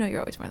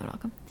always more than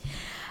welcome.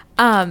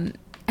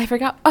 I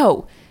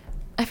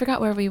forgot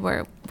where we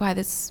were, why had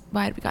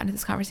we gotten into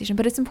this conversation,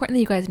 but it's important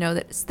that you guys know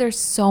that there's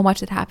so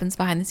much that happens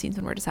behind the scenes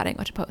when we're deciding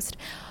what to post.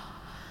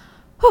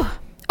 Whew.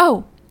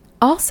 Oh,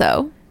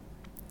 also,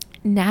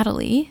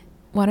 Natalie,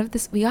 so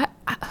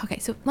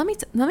let me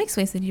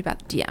explain something to you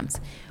about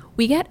DMs.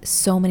 We get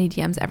so many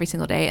DMs every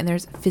single day and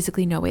there's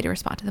physically no way to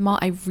respond to them all.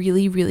 I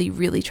really, really,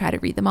 really try to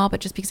read them all,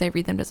 but just because I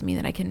read them doesn't mean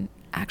that I can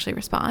actually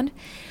respond.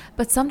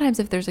 But sometimes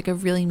if there's like a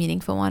really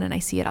meaningful one and I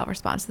see it, I'll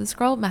respond. So this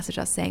girl messaged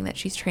us saying that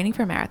she's training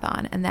for a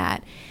marathon and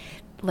that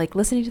like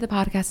listening to the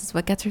podcast is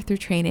what gets her through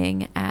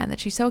training and that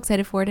she's so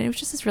excited for it. And it was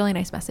just this really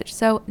nice message.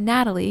 So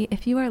Natalie,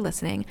 if you are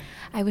listening,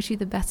 I wish you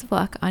the best of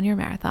luck on your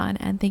marathon.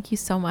 And thank you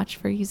so much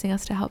for using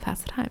us to help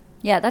pass the time.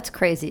 Yeah, that's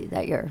crazy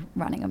that you're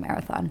running a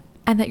marathon.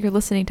 And that you're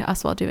listening to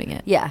us while doing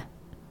it. Yeah.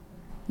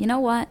 You know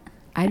what?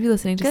 I'd be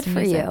listening to Good some for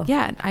music. you.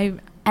 Yeah.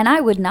 And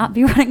I would not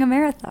be running a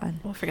marathon.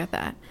 We'll forget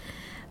that.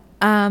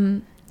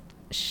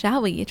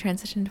 Shall we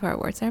transition to our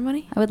award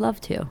ceremony? I would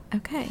love to.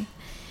 Okay.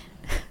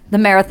 The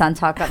marathon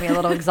talk got me a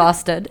little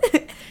exhausted.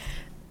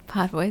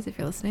 Pod Boys, if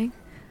you're listening.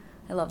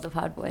 I love the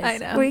Pod Boys. I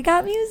know. We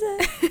got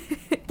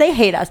music. They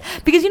hate us.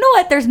 Because you know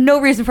what? There's no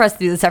reason for us to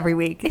do this every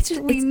week. It's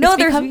just,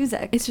 there's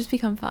music. It's just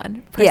become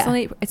fun.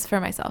 Personally, it's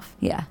for myself.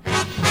 Yeah.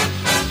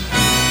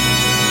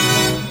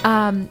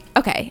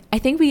 Okay. I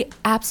think we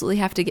absolutely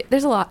have to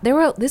there's a lot.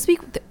 This week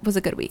was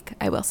a good week,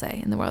 I will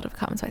say, in the world of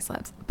Common Spice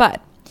Labs.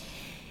 But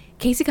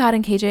Casey Cott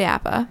and KJ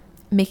Appa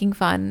making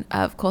fun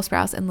of Cole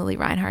Sprouse and Lily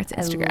Reinhart's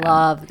Instagram. I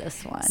love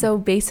this one. So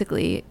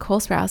basically, Cole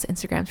Sprouse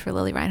Instagrams for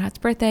Lily Reinhart's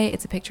birthday.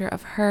 It's a picture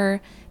of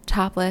her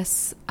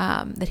topless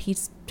that he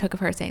took of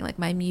her saying, like,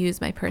 my muse,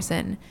 my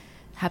person,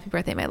 happy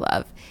birthday, my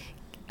love.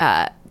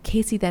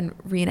 Casey then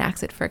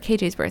reenacts it for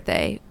KJ's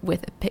birthday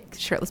with a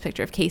shirtless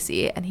picture of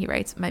Casey, and he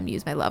writes, my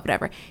muse, my love,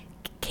 whatever.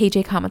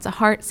 KJ comments a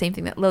heart, same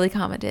thing that Lily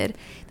commented.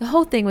 The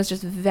whole thing was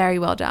just very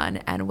well done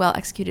and well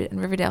executed,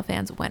 and Riverdale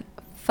fans went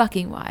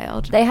fucking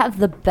wild. They have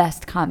the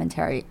best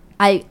commentary.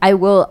 I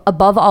will,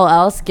 above all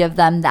else, give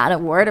them that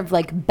award of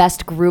like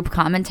best group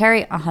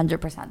commentary.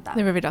 100% that.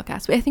 The Riverdale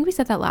cast. I think we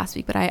said that last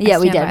week, but I we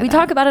stand did. by We that.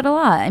 talk about it a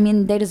lot. I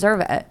mean, they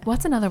deserve it.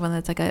 What's another one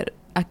that's like a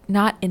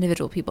not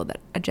individual people that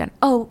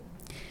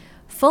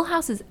Full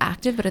House is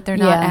active, but they're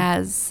not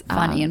as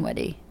funny and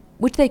witty,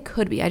 which they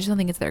could be. I just don't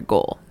think it's their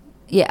goal.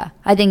 Yeah,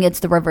 I think it's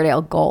the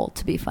Riverdale goal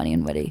to be funny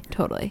and witty.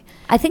 Totally.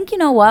 I think, you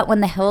know what,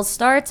 when The Hills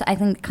starts, I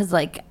think, because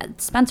like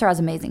Spencer has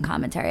amazing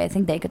commentary, I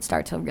think they could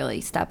start to really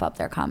step up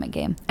their comment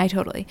game.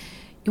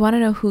 You want to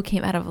know who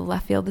came out of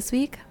left field this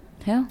week?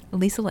 Who?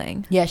 Lisa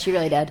Ling. Yeah, she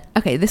really did.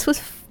 Okay, this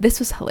was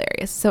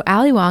hilarious. So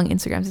Ali Wong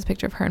Instagrams this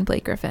picture of her and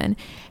Blake Griffin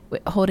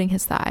holding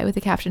his thigh with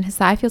the caption, his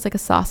thigh feels like a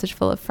sausage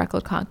full of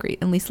freckled concrete.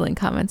 And Lisa Ling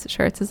comments,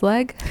 sure, it's his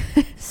leg.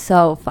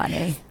 So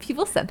funny.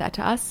 People sent that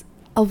to us.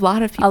 A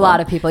lot of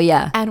people,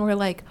 yeah. And we're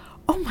like,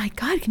 oh my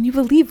God, can you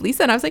believe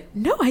Lisa? And I was like,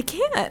 no, I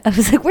can't. I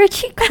was like, where'd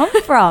she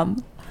come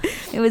from?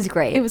 It was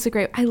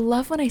great. I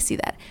love when I see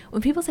that.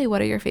 When people say,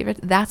 what are your favorites?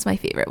 That's my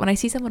favorite. When I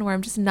see someone where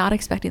I'm just not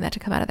expecting that to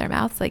come out of their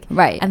mouths, like,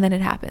 right. And then it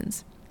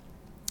happens.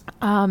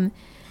 I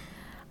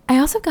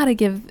also got to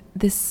give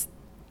this,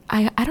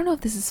 I don't know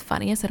if this is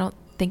funniest. I don't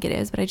think it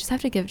is, but I just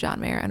have to give John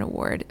Mayer an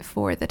award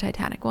for the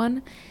Titanic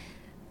one,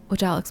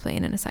 which I'll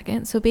explain in a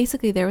second. So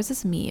basically there was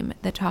this meme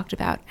that talked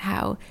about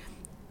how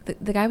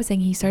the guy was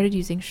saying he started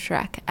using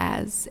Shrek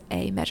as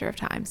a measure of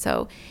time.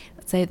 So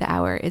let's say the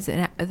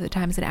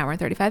time is an hour and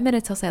 35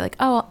 minutes. He'll say like,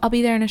 oh, I'll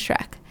be there in a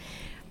Shrek.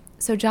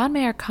 So John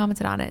Mayer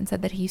commented on it and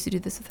said that he used to do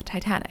this with the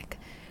Titanic.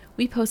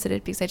 We posted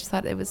it because I just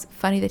thought it was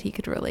funny that he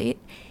could relate.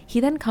 He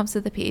then comes to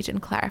the page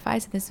and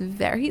clarifies in this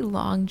very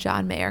long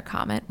John Mayer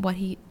comment what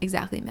he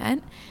exactly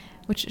meant.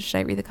 Which, should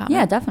I read the comment?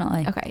 Yeah,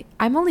 definitely. Okay.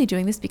 I'm only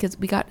doing this because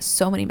we got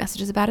so many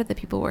messages about it that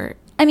people were...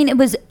 I mean, it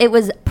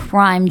was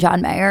prime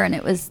John Mayer, and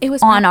it was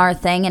on our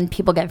thing, and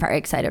people get very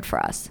excited for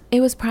us. It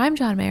was prime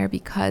John Mayer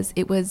because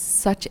it was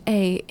such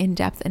a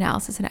in-depth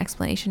analysis and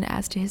explanation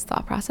as to his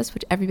thought process,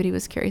 which everybody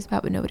was curious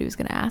about, but nobody was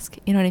going to ask.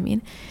 You know what I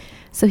mean?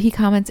 So he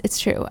comments, it's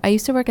true. I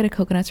used to work at a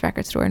Coconuts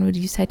record store and would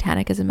use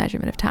Titanic as a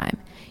measurement of time.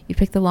 You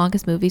pick the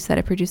longest movie so that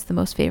it produced the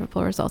most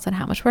favorable results on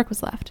how much work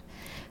was left.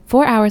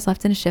 4 hours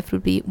left in a shift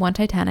would be one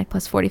Titanic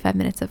plus 45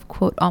 minutes of,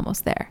 quote,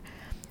 almost there.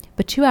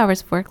 But 2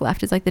 hours of work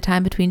left is like the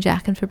time between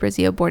Jack and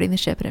Fabrizio boarding the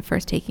ship and it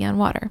first taking on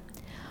water.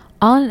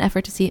 All in an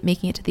effort to see it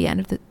making it to the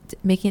end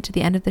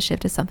of the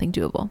shift as something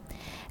doable.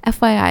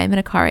 FYI, I'm in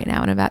a car right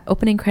now and about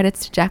opening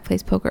credits to Jack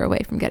Plays Poker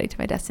away from getting to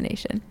my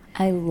destination.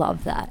 I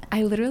love that.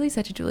 I literally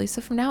said to Julie,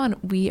 so from now on,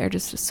 we are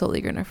just solely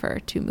going to refer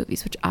to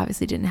movies, which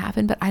obviously didn't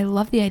happen, but I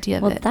love the idea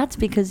of it. Well, that's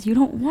because you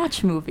don't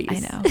watch movies. I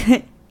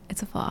know.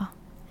 It's a flaw.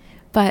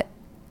 But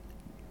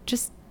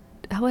just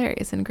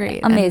hilarious and great.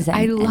 Amazing.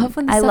 And I love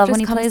when stuff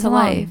just comes to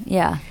life.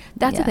 Yeah.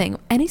 That's the thing.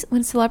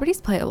 When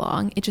celebrities play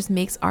along, it just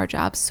makes our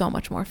job so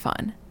much more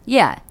fun.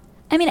 Yeah.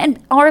 I mean,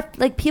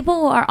 and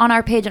people who are on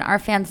our page and our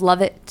fans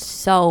love it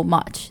so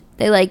much.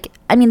 They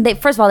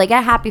first of all, they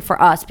get happy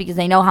for us because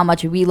they know how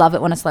much we love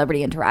it when a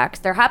celebrity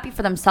interacts. They're happy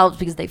for themselves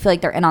because they feel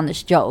like they're in on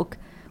this joke,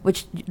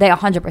 which they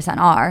 100%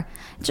 are.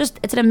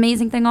 It's an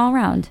amazing thing all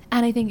around.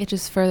 And I think it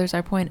just furthers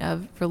our point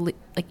of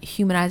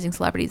humanizing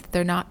celebrities. That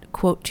they're not,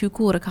 quote, too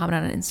cool to comment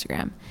on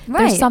Instagram.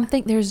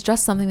 Right. There's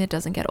just something that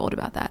doesn't get old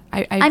about that.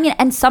 I mean,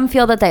 and some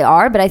feel that they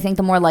are, but I think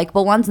the more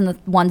likable ones and the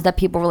ones that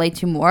people relate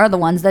to more are the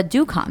ones that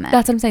do comment.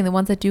 That's what I'm saying. The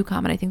ones that do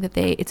comment, I think that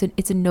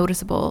it's a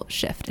noticeable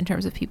shift in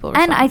terms of people.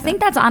 And I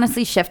think that's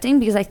honestly shifting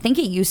because I think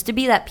it used to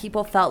be that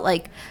people felt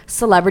like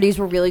celebrities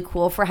were really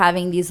cool for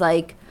having these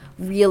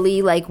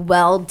really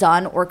well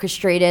done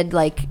orchestrated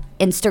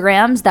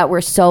Instagrams that were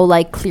so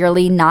like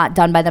clearly not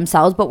done by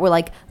themselves, but were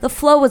like the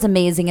flow was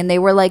amazing and they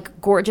were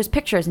like gorgeous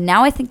pictures.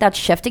 Now I think that's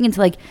shifting into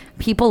like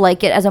people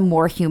like it as a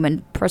more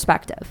human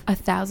perspective.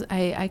 1,000.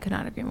 I could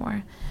not agree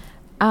more.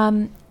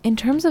 In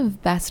terms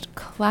of best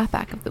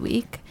clapback of the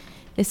week,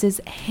 this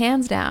is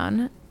hands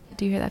down.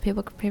 Do you hear that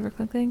paper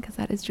clip thing? Because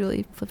that is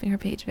Julie flipping her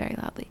page very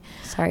loudly.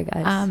 Sorry,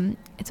 guys.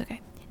 It's okay.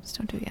 Just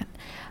don't do it again.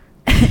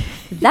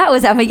 That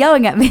was Emma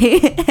yelling at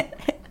me.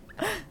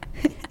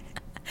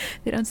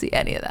 They don't see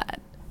any of that.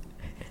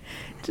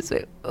 Just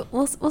wait.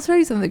 We'll show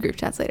you some of the group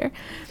chats later.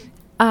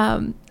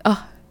 The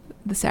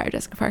Sarah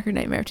Jessica Parker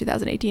Nightmare of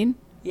 2018.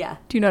 Yeah.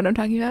 Do you know what I'm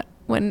talking about?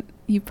 When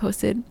you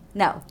posted.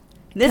 No.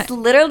 This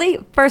literally,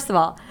 first of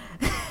all,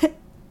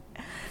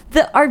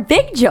 our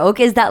big joke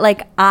is that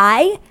like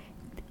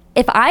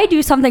if I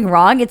do something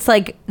wrong, it's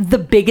like the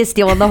biggest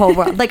deal in the whole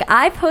world. Like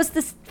I post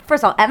this.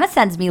 First of all, Emma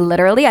sends me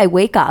literally, I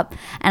wake up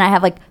and I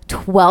have like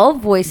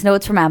 12 voice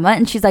notes from Emma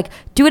and she's like,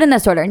 do it in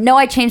this order. No,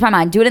 I changed my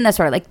mind. Do it in this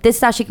order. Like this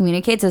is how she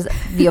communicates, is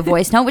via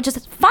voice note, which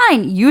is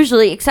fine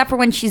usually, except for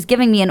when she's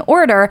giving me an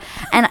order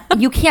and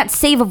you can't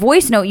save a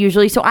voice note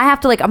usually. So I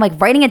have to I'm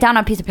like writing it down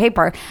on a piece of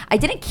paper. I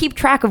didn't keep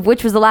track of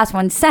which was the last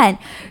one sent.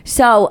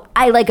 So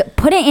I like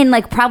put it in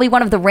like probably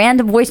one of the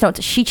random voice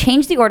notes. She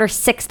changed the order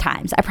 6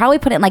 times. I probably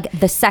put it in like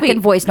the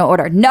second voice note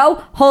order.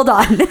 No, hold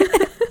on.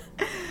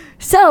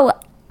 So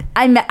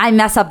I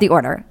mess up the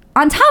order.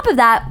 On top of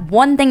that,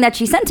 one thing that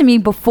she sent to me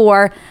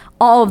before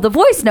all of the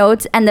voice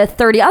notes and the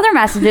 30 other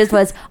messages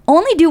was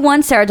only do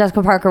 1 Sarah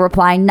Jessica Parker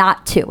reply,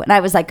 not 2. And I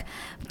was like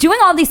doing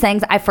all these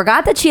things. I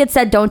forgot that she had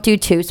said don't do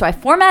 2. So I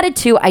formatted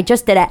 2. I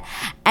just did it.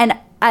 And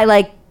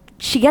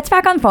she gets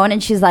back on the phone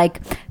and she's like,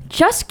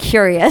 just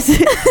curious.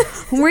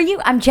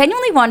 I'm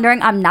genuinely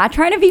wondering, I'm not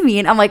trying to be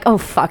mean. I'm like, oh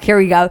fuck, here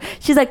we go.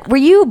 She's like, were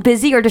you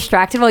busy or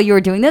distracted while you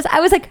were doing this? I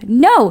was like,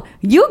 no,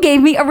 you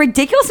gave me a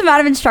ridiculous amount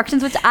of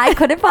instructions, which I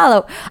couldn't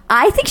follow.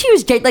 I think she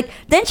was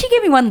then she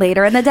gave me one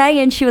later in the day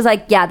and she was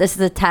like, yeah, this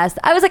is a test.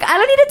 I was like, I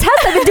don't need a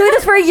test. I've been doing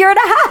this for a year and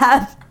a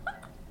half.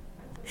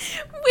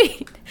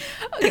 Wait,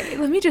 okay,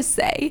 let me just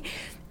say,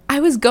 I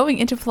was going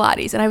into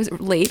Pilates and I was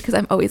late because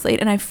I'm always late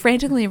and I'm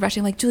frantically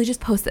rushing like, Julie, just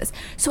post this.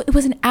 So it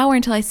was an hour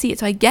until I see it.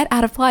 So I get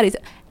out of Pilates,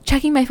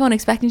 checking my phone,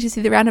 expecting to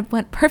see the roundup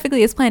went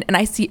perfectly as planned. And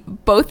I see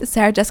both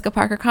Sarah Jessica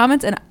Parker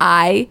comments and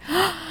I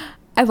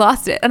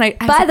lost it. And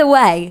By the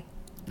way,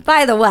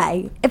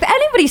 if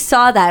anybody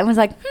saw that and was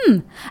like,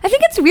 I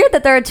think it's weird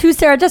that there are 2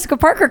 Sarah Jessica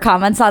Parker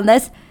comments on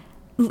this.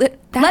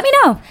 Let me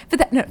know.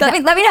 But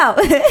let me know.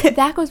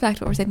 That goes back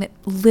to what we're saying, that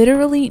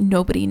literally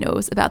nobody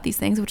knows about these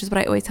things, which is what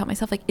I always tell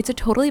myself. Like, it's a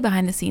totally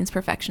behind the scenes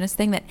perfectionist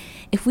thing that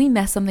if we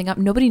mess something up,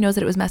 nobody knows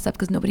that it was messed up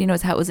because nobody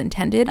knows how it was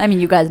intended. I mean,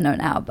 you guys know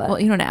now, but. Well,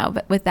 you know now,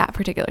 but with that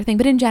particular thing.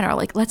 But in general,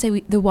 like, let's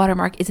say the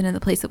watermark isn't in the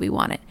place that we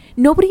want it.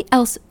 Nobody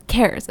else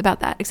cares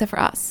about that except for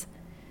us.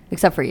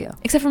 Except for you.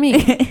 Except for me.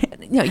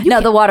 No,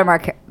 the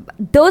watermark.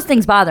 Those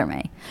things bother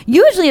me.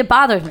 Usually it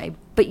bothers me.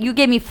 But you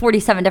gave me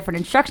 47 different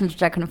instructions,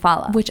 which I couldn't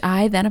follow. Which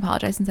I then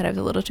apologized and said I was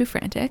a little too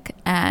frantic.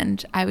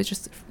 And I was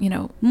just,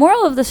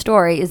 Moral of the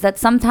story is that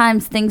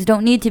sometimes things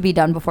don't need to be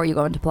done before you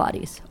go into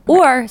Pilates.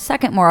 Right. Or,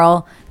 second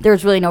moral,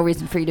 there's really no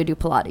reason for you to do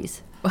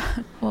Pilates.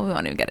 Well, we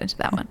won't even get into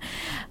that one.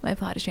 My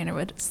Pilates trainer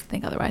would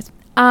think otherwise.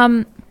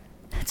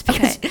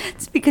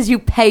 It's because you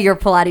pay your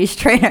Pilates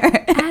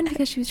trainer. And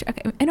because she was...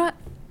 Okay, you know what?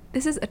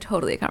 This is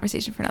totally a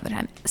conversation for another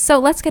time. So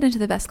let's get into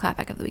the best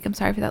clapback of the week. I'm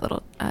sorry for that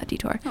little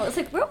detour. I was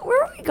like, where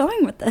are we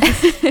going with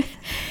this?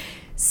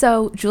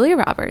 So Julia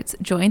Roberts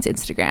joins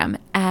Instagram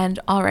and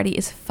already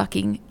is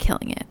fucking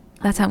killing it.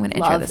 That's how I'm going to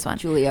intro this one.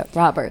 Julia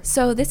Roberts.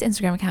 So this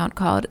Instagram account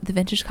called The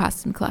Vintage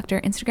Costume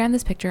Collector Instagrammed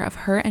this picture of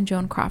her and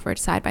Joan Crawford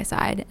side by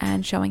side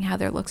and showing how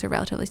their looks are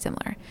relatively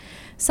similar.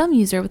 Some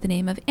user with the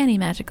name of Annie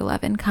Magic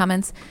 11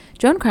 comments,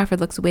 Joan Crawford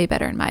looks way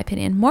better in my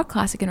opinion, more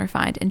classic and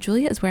refined, and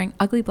Julia is wearing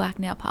ugly black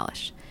nail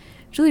polish.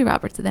 Julia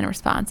Roberts then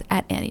responds,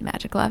 at Annie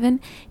Magic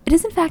 11, it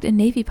is in fact a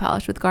navy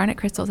polish with garnet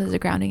crystals as a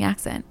grounding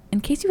accent.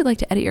 In case you would like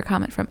to edit your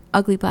comment from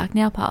ugly black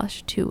nail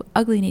polish to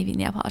ugly navy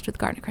nail polish with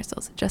garnet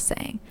crystals, just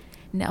saying.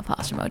 Nail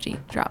polish emoji,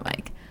 drop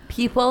mic.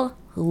 People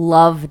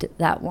loved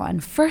that one.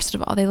 First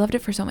of all, they loved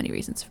it for so many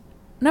reasons.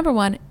 Number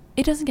one,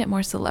 it doesn't get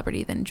more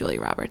celebrity than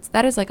Julia Roberts.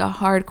 That is like a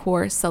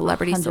hardcore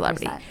celebrity.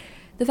 100%.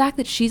 The fact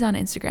that she's on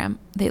Instagram,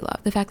 they love.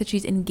 The fact that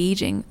she's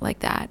engaging like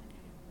that.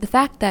 The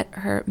fact that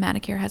her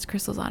manicure has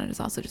crystals on it is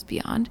also just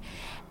beyond.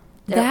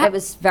 It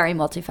was very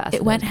multifaceted.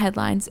 It went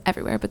headlines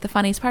everywhere. But the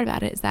funniest part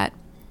about it is that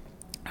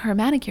her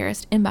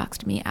manicurist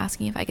inboxed me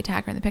asking if I could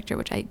tag her in the picture,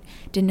 which I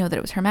didn't know that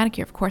it was her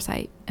manicure. Of course,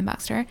 I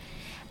inboxed her.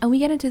 And we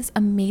get into this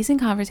amazing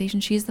conversation.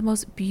 She's the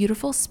most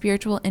beautiful,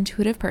 spiritual,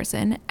 intuitive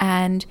person.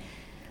 And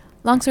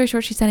long story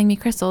short, she's sending me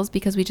crystals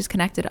because we just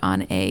connected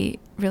on a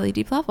really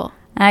deep level.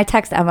 And I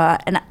text Emma,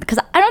 and because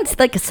I don't,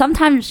 like,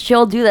 sometimes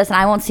she'll do this and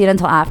I won't see it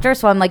until after.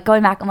 So I'm like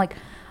going back, I'm like,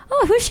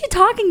 oh, who's she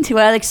talking to?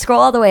 And I like scroll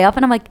all the way up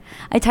and I'm like,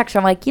 I text her,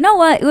 I'm like, you know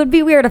what? It would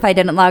be weird if I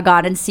didn't log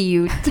on and see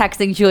you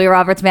texting Julia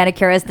Roberts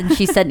manicurist and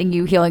she's sending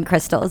you healing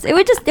crystals. It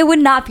would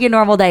not be a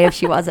normal day if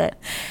she wasn't.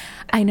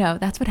 I know,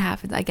 that's what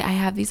happens. Like, I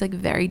have these like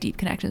very deep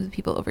connections with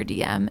people over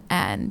DM,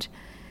 and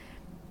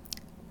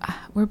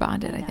we're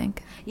bonded, I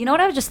think. You know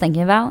what I was just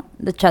thinking about?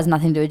 Which has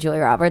nothing to do with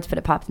Julia Roberts, but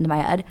it popped into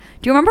my head.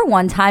 Do you remember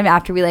one time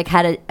after we like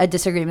had a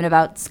disagreement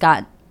about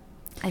Scott?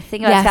 I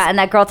think about Scott, and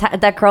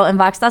that girl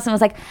inboxed us and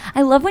was like,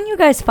 "I love when you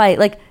guys fight."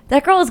 Like,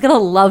 that girl is gonna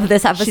love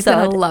this episode. She's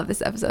gonna love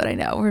this episode. I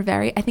know.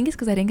 I think it's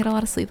because I didn't get a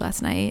lot of sleep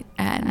last night,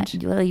 and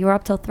you were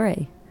up till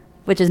 3,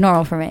 which is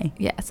normal for me.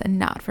 Yes, and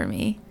not for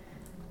me.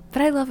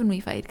 But I love when we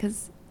fight,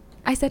 because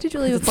I said to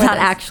Julie before, it's not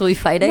actually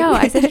fighting. No,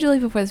 I said to Julie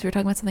before this, we were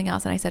talking about something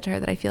else, and I said to her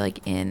that I feel like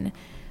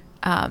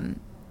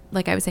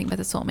like I was saying about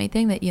the soulmate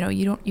thing, that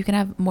you can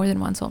have more than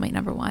one soulmate,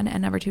 number one,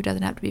 and number two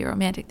doesn't have to be a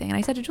romantic thing. And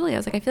I said to Julie, I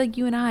was like, I feel like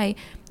you and I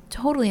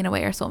totally in a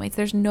way are soulmates.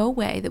 There's no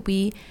way that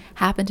we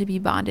happen to be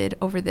bonded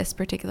over this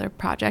particular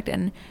project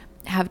and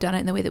have done it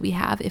in the way that we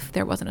have if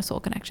there wasn't a soul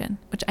connection,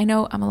 which I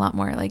know I'm a lot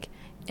more like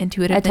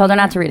intuitive. I told her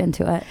not to read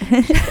into it.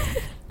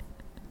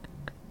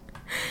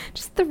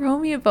 Just throw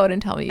me a bone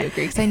and tell me you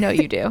agree, because I know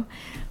you do.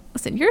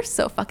 Listen, you're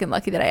so fucking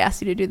lucky that I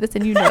asked you to do this,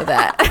 and you know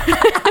that.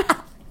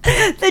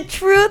 The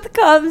truth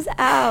comes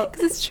out.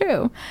 Because it's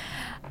true.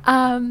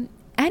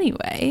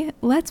 Anyway,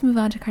 let's move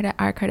on to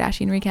our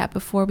Kardashian recap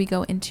before we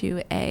go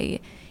into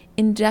a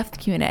in-depth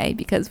Q&A,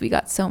 because we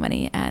got so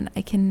many, and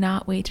I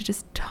cannot wait to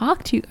just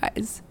talk to you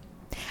guys.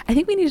 I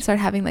think we need to start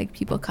having like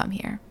people come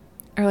here,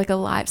 or like a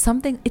live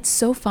something. It's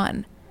so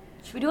fun.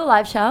 Should we do a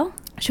live show?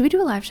 Should we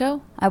do a live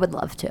show? I would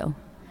love to.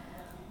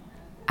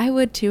 I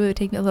would too. It would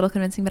take me a little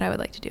convincing, but I would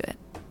like to do it.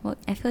 Well,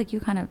 I feel like you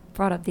kind of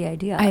brought up the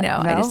idea. I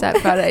know. I just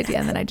brought an idea,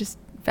 and then I just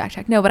fact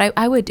check. No, but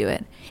I would do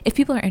it if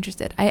people are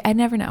interested. I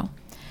never know.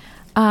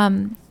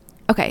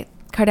 Okay,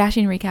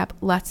 Kardashian recap.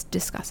 Let's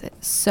discuss it.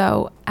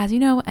 So, as you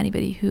know,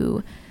 anybody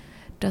who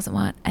doesn't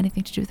want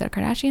anything to do with the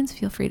Kardashians,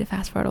 feel free to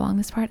fast forward along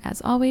this part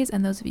as always.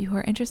 And those of you who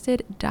are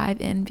interested, dive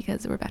in,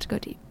 because we're about to go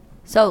deep.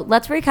 So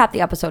let's recap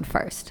the episode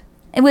first.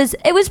 It was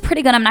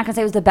pretty good. I'm not gonna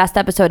say it was the best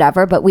episode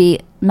ever, but we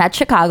met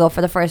Chicago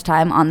for the first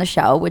time on the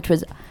show, which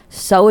was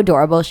so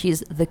adorable. She's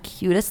the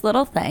cutest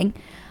little thing.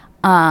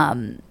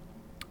 MJ,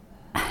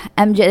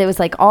 it was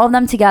like all of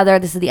them together.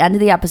 This is the end of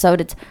the episode.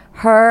 It's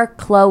her,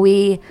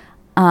 Chloe,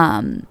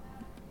 Kim,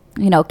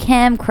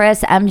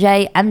 Chris,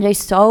 MJ. MJ,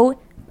 so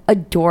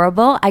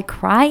adorable. I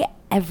cry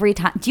every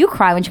time. Do you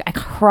cry when I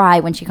cry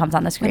when she comes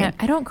on the screen?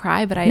 I don't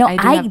cry, but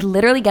I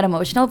literally get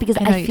emotional, because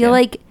I feel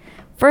like,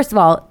 first of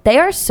all, they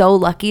are so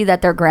lucky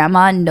that their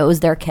grandma knows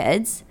their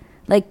kids.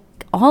 Like,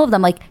 all of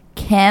them, like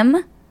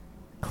Kim,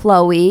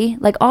 Chloe,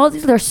 like all of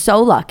these, they're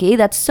so lucky.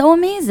 That's so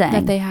amazing.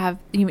 That they have,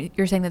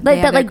 you're saying that they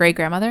have their great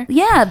grandmother?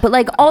 Yeah, but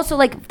like also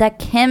like that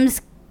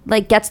Kim's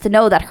like gets to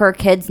know that her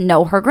kids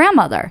know her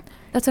grandmother.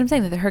 That's what I'm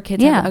saying, that her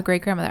kids have a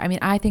great grandmother. I mean,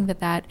 I think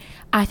that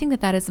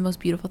is the most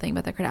beautiful thing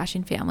about the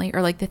Kardashian family,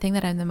 or like the thing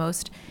that I'm the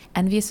most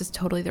envious is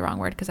totally the wrong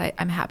word, because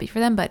I'm happy for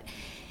them, but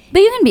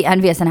you can be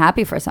envious and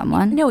happy for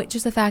someone. No, it's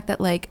just the fact that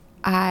like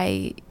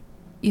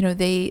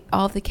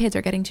all of the kids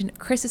are getting to,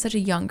 Chris is such a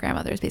young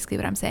grandmother is basically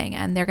what I'm saying,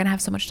 and they're going to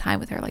have so much time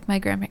with her. Like my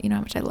grandma, you know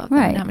how much I love them,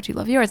 and how much you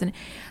love yours, and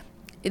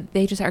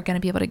they just are going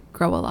to be able to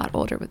grow a lot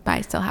older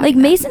by still having like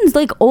them. Mason's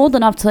like old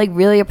enough to like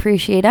really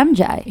appreciate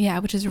MJ. Yeah,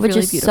 which is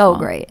beautiful. So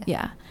great.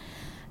 Yeah.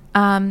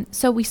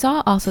 So we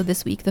saw also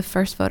this week the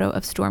first photo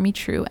of Stormi,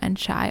 True, and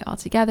Chai all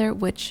together,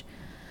 which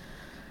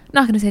I'm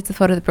not going to say it's the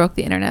photo that broke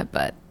the internet,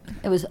 but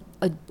it was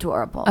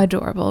adorable.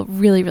 Adorable.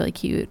 Really, really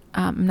cute.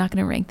 I'm not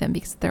going to rank them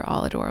because they're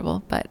all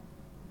adorable, but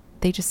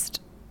they just,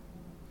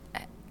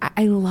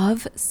 I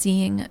love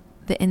seeing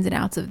the ins and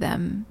outs of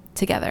them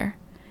together.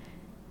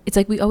 It's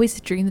like we always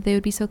dreamed that they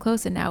would be so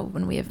close, and now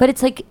when we have... But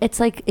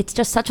it's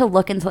just such a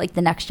look into like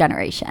the next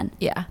generation.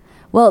 Yeah.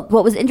 Well,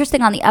 what was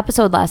interesting on the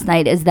episode last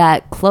night is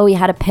that Chloe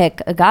had to pick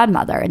a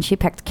godmother, and she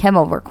picked Kim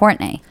over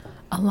Kourtney.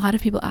 A lot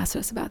of people asked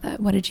us about that.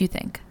 What did you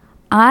think?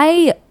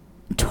 I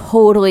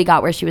totally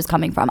got where she was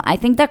coming from. I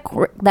think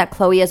that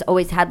Chloe has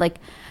always had like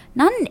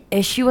not an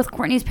issue with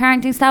Kourtney's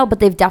parenting style, but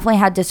they've definitely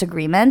had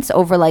disagreements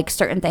over like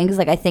certain things.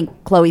 Like I think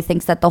Chloe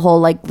thinks that the whole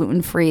like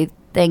gluten-free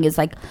thing is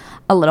like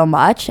a little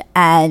much,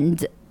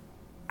 and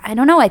I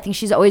don't know. I think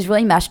she's always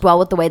really meshed well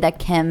with the way that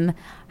Kim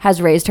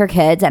has raised her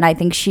kids, and I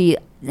think she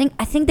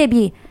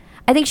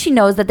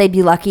knows that they'd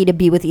be lucky to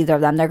be with either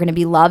of them. They're going to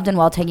be loved and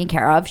well taken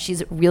care of.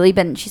 She's really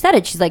been, she said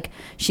it,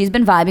 she's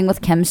been vibing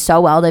with Kim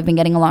so well. They've been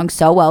getting along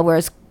so well,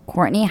 whereas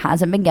Kourtney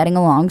hasn't been getting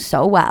along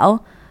so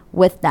well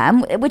with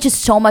them, which is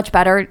so much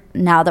better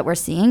now that we're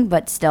seeing,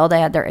 but still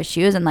they had their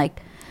issues and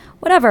like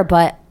whatever.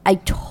 But I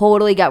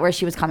totally get where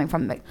she was coming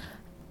from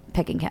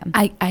picking Kim.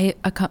 I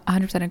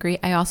 100% agree.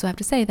 I also have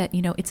to say that,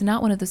 it's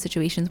not one of those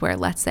situations where,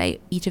 let's say,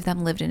 each of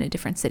them lived in a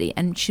different city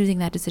and choosing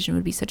that decision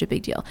would be such a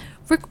big deal.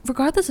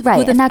 Regardless of who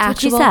what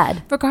she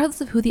said.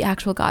 Regardless of who the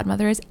actual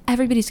godmother is,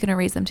 everybody's going to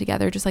raise them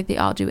together just like they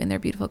all do in their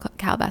beautiful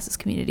Calabasas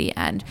community.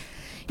 And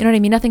you know what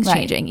I mean? Nothing's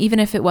changing. Even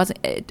if it wasn't,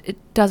 it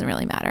doesn't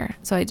really matter.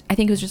 So I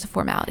think it was just a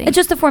formality. It's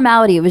just a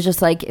formality. It was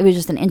just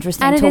an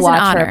interesting and to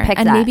watch her pick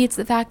and that. Maybe it's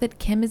the fact that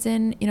Kim is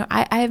in,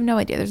 I have no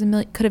idea.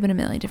 Could have been a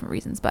million different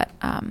reasons, but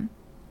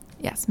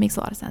yes, makes a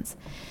lot of sense.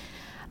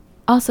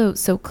 Also,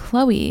 so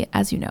Chloe,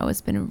 as you know,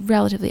 has been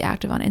relatively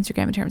active on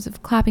Instagram in terms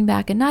of clapping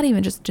back and not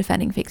even just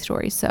defending fake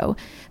stories. So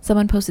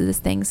someone posted this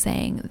thing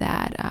saying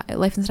that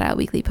Life and Style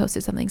Weekly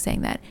posted something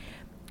saying that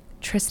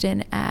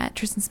Tristan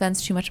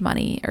spends too much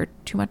money, or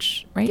too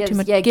much, right?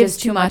 Gives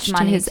too much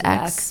to his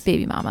ex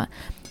baby mama.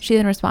 She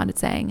then responded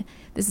saying,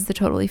 "This is a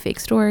totally fake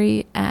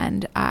story,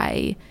 and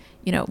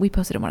we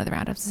posted in one of the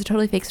roundups. It's a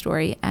totally fake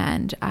story,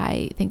 and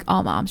I think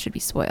all moms should be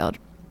spoiled."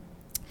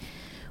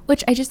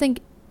 Which I just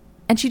think,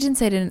 and she didn't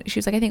say it in, she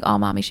was like, I think all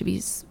mommies should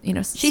be,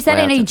 she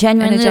said it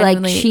genuinely,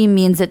 like, she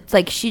means it,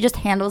 like, she just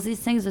handles these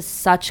things with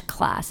such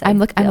class. I'm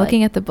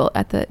looking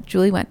at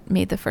Julie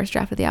made the first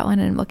draft of the outline,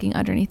 and I'm looking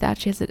underneath that.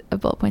 She has a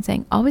bullet point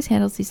saying, always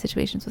handles these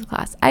situations with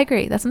class. I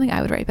agree. That's something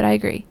I would write, but I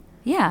agree.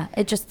 Yeah.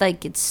 It just,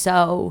 like, it's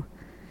so,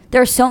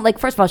 there's so, like,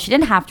 first of all, she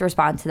didn't have to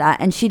respond to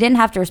that, and she didn't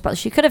have to respond.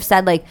 She could have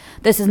said, like,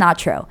 this is not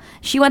true.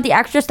 She went the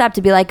extra step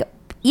to be like,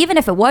 even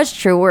if it was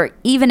true, or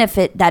even if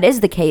that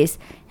is the case,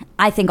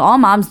 I think all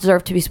moms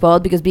deserve to be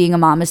spoiled, because being a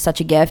mom is such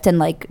a gift, and,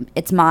 like,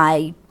 it's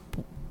my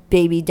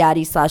baby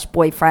daddy /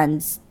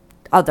 boyfriend's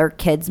other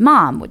kid's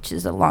mom, which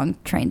is a long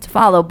train to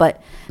follow.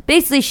 But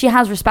basically, she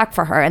has respect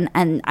for her,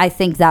 and I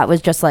think that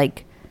was just,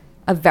 like,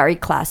 a very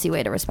classy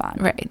way to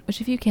respond. Right.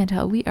 Which, if you can't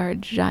tell, we are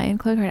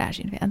giant Khloe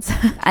Kardashian fans.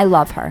 I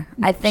love her.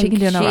 I think she can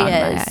do no wrong in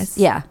my eyes.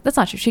 Yeah, that's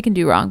not true. She can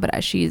do wrong, but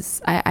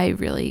I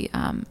really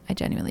I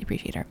genuinely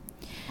appreciate her.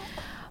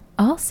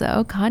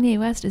 Also, Kanye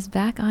West is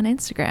back on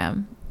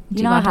Instagram.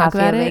 Do you want to talk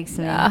about it? Makes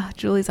me.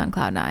 Julie's on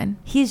cloud 9.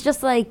 He's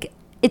just like,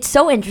 it's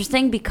so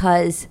interesting,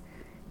 because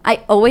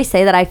I always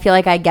say that I feel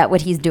like I get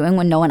what he's doing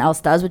when no one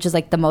else does, which is,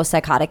 like, the most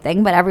psychotic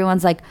thing. But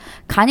everyone's like,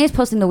 Kanye's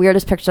posting the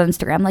weirdest pictures on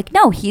Instagram. Like,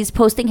 no, he's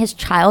posting his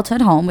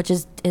childhood home, which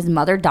is his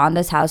mother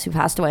Donda's house, who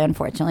passed away,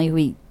 unfortunately, who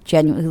he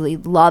genuinely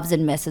loves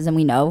and misses, and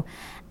we know.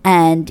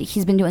 And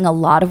he's been doing a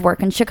lot of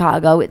work in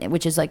Chicago,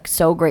 which is, like,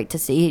 so great to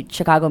see.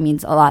 Chicago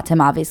means a lot to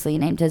him, obviously. He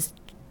named his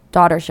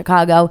daughter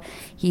Chicago.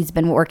 He's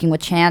been working with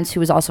Chance,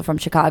 who is also from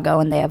Chicago,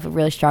 and they have a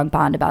really strong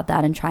bond about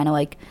that, and trying to,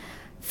 like,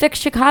 fix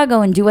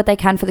Chicago and do what they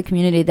can for the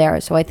community there.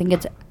 So I think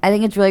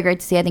it's really great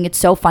to see. I think it's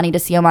so funny to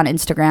see him on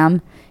Instagram.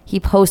 He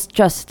posts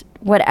just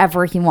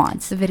whatever he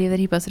wants. The video that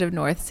he posted of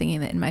North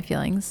singing "In My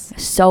Feelings,"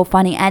 so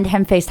funny, and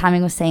him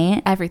FaceTiming with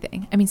Saint.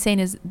 Everything. I mean, Saint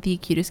is the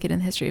cutest kid in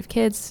the history of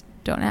kids.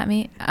 Don't at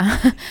me.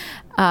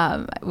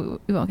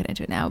 We won't get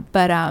into it now,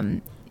 but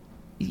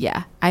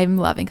yeah, I'm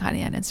loving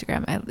Kanye on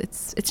Instagram.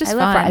 It's just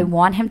fun. I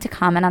want him to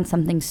comment on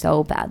something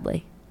so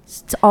badly.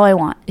 It's all I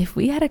want. If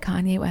we had a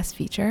Kanye West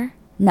feature.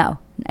 No,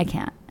 I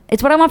can't.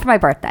 It's what I want for my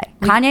birthday.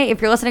 Kanye,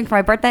 if you're listening for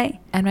my birthday.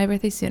 And my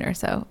birthday's sooner,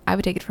 so I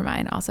would take it for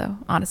mine also.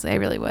 Honestly, I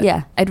really would.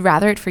 Yeah. I'd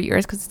rather it for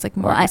yours, because it's, like,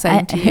 more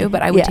exciting to you,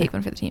 but I would take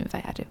one for the team if I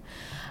had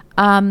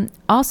to.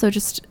 Also,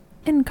 just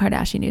in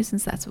Kardashian news,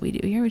 since that's what we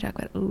do here, we talk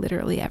about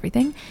literally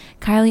everything.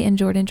 Kylie and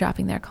Jordan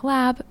dropping their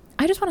collab.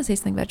 I just want to say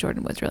something about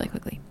Jordan Woods really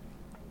quickly.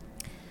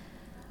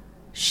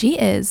 She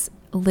is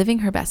living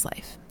her best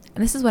life.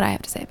 And this is what I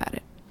have to say about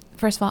it.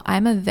 First of all,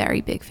 I'm a very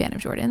big fan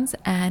of Jordan's,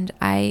 and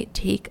I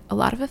take a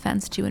lot of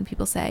offense to when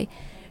people say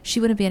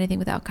she wouldn't be anything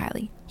without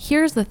Kylie.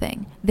 Here's the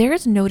thing. There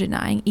is no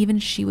denying, even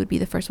she would be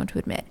the first one to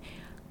admit,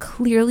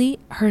 clearly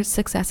her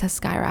success has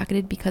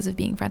skyrocketed because of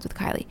being friends with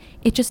Kylie.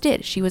 It just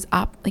did. She was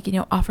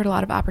offered a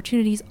lot of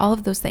opportunities, all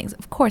of those things.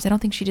 Of course, I don't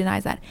think she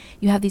denies that.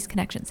 You have these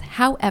connections.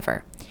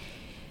 However,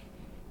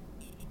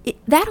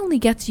 that only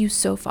gets you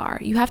so far.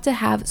 You have to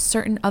have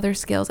certain other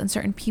skills and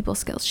certain people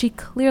skills. She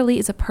clearly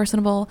is a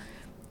personable,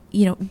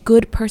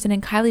 good person,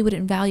 and Kylie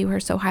wouldn't value her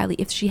so highly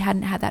if she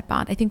hadn't had that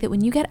bond. I think that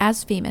when you get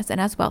as famous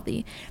and as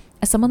wealthy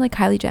as someone like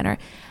Kylie Jenner,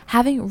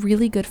 having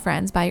really good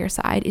friends by your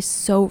side is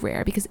so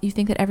rare, because you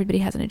think that everybody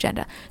has an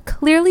agenda.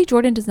 Clearly,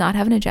 Jordan does not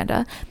have an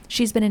agenda.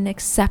 She's been an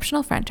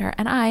exceptional friend to her.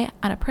 And I,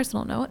 on a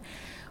personal note,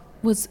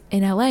 was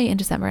in LA in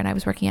December, and I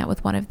was working out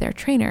with one of their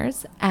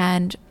trainers,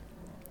 and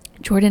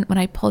Jordan, when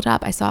I pulled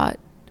up, I saw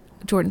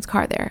Jordan's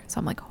car there. So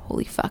I'm like,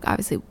 holy fuck.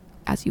 Obviously,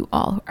 as you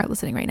all are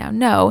listening right now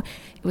know,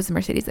 it was the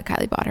Mercedes that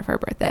Kylie bought her for her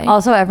birthday.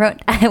 Also,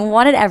 I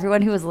wanted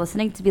everyone who was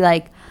listening to be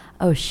like,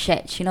 oh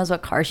shit, she knows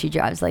what car she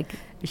drives. Like,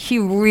 she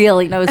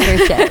really knows her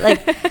shit.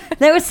 Like,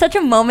 there was such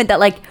a moment that,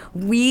 like,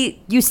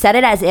 you said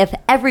it as if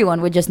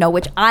everyone would just know,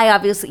 which I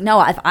obviously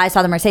know. If I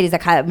saw the Mercedes, I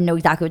kind of know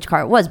exactly which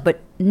car it was, but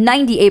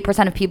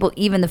 98% of people,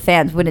 even the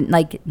fans, wouldn't,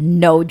 like,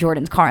 know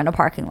Jordan's car in a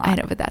parking lot. I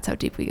know, but that's how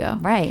deep we go.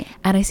 Right.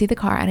 And I see the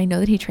car, and I know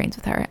that he trains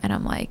with her, and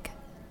I'm like,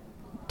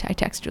 I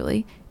text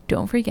Julie,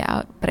 don't freak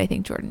out, but I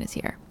think Jordan is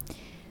here.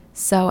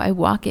 So I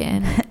walk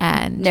in,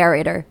 and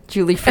narrator,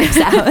 Julie freaks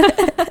out.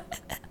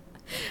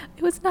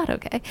 It was not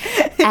okay.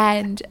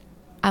 And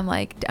I'm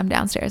like, I'm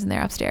downstairs and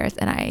they're upstairs,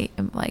 and I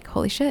am like,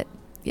 holy shit,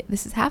 yeah,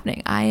 this is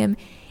happening.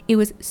 It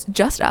was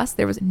just us.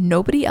 There was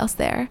nobody else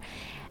there.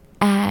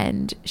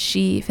 And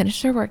she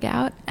finished her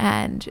workout,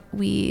 and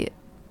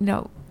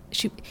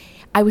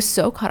I was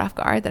so caught off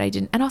guard that I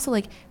didn't, and also,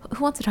 like,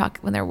 who wants to talk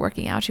when they're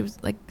working out? She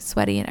was, like,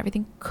 sweaty and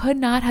everything. Could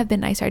not have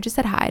been nicer. I just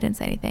said hi, I didn't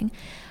say anything.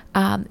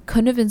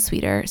 Couldn't have been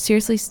sweeter.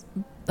 Seriously,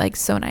 like,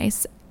 so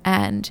nice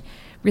and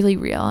really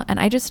real. And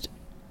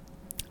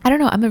I don't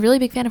know. I'm a really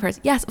big fan of hers.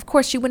 Yes, of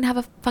course, she wouldn't have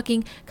a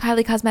fucking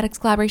Kylie Cosmetics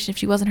collaboration if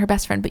she wasn't her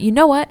best friend. But you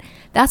know what?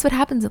 That's what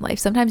happens in life.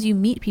 Sometimes you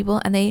meet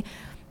people and they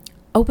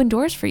open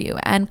doors for you.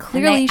 And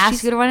clearly, and they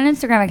ask you to run an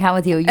Instagram account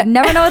with you. You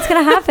never know what's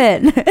going to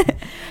happen.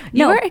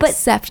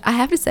 I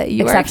have to say,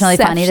 you are exceptionally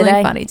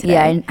funny today.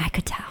 Yeah, I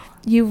could tell.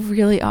 You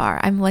really are.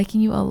 I'm liking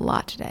you a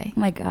lot today. Oh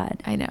my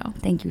God. I know.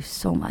 Thank you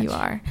so much. You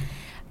are.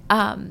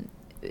 I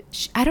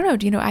don't know.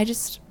 Do you know,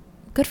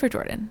 good for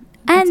Jordan.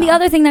 And the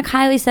other thing that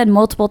Kylie said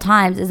multiple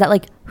times is that,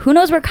 like, who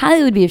knows where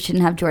Kylie would be if she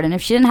didn't have Jordan?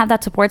 If she didn't have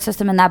that support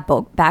system and that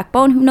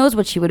backbone, who knows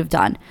what she would have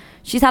done?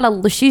 She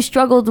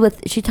struggled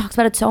with, she talks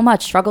about it so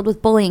much, struggled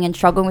with bullying and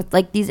struggling with,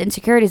 like, these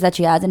insecurities that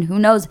she has. And who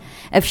knows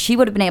if she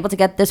would have been able to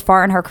get this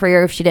far in her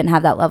career if she didn't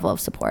have that level of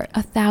support.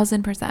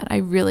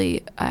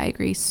 1,000%. I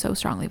agree so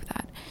strongly with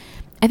that.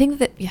 I think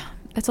that,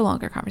 that's a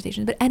longer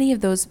conversation, but any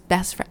of those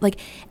best friends, like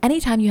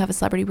anytime you have a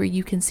celebrity where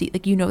you can see,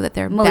 like, you know that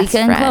they're Malika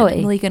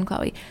and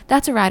Chloe,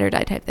 that's a ride or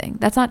die type thing.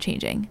 That's not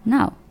changing.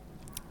 No.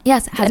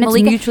 Yes. And it's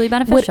mutually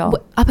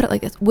beneficial. I'll put it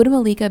like this. Would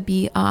Malika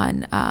be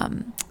on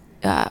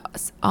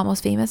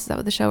Almost Famous? Is that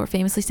what the show? Or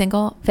Famously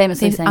Single?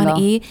 Famously Single. On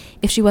E,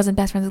 if she wasn't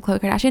best friends with Khloe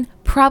Kardashian?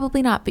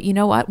 Probably not. But you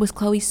know what? Was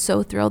Khloe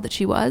so thrilled that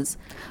she was?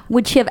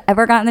 Would she have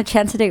ever gotten the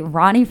chance to date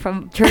Ronnie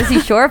from Jersey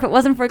Shore if it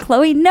wasn't for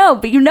Khloe? No.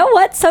 But you know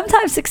what?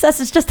 Sometimes success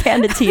is just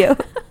handed to you.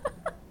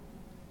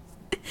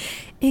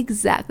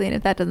 Exactly. And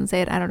if that doesn't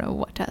say it, I don't know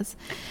what does.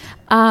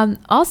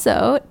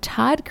 Also,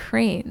 Todd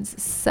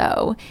Cranes.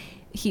 So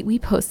we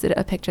posted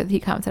a picture that he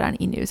commented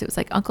on E! News. It was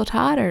like Uncle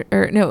Todd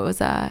or no,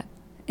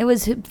 it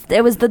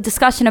was the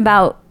discussion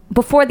about,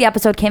 before the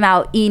episode came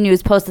out, E!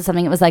 News posted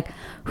something. It was like,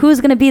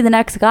 who's going to be the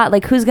next god?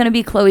 Like, who's going to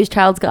be Khloe's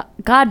child's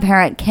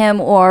godparent, Kim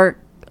or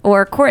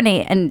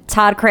Kourtney? And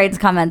Todd Crane's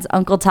comments,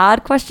 Uncle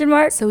Todd, ?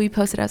 So we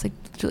posted, I was like,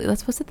 Julie,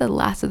 let's post it the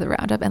last of the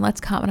roundup and let's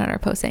comment on our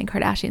post saying,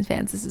 Kardashians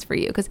fans, this is for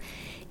you. Because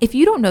if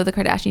you don't know the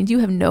Kardashians, you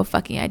have no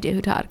fucking idea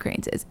who Todd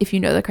Cranes is. If you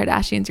know the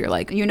Kardashians, you're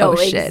like, you know, oh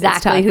shit,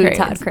 exactly who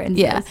Todd Cranes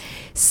is.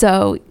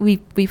 So we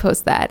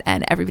post that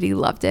and everybody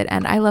loved it.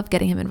 And I love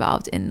getting him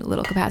involved in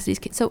little capacities.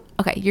 So,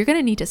 okay, you're going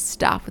to need to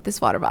stop with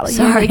this water bottle.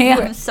 Sorry,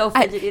 I'm so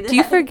fidgety. Do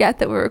you forget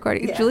that we're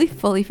recording? Yeah. Julie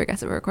fully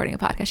forgets that we're recording a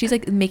podcast. She's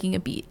like making a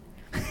beat.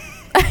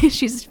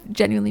 She's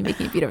genuinely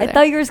making a beat over there. I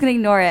thought you were just going to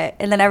ignore it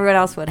and then everyone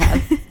else would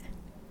have.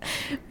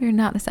 We're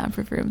not in a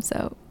soundproof room,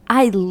 so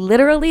I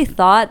literally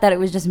thought that it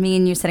was just me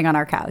and you sitting on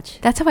our couch.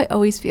 That's how I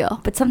always feel.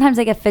 But sometimes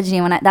I get fidgety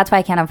that's why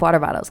I can't have water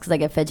bottles, because I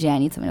get fidgety. I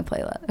need something to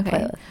play with.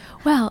 Okay.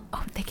 Well,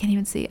 they can't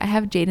even see. I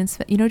have Jaden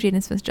Smith. You know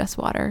Jaden Smith's Just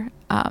Water.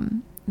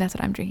 That's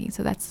what I'm drinking.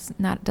 So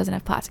doesn't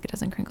have plastic. It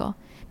doesn't crinkle.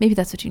 Maybe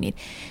that's what you need.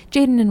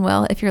 Jaden and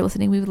Will, if you're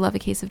listening, we would love a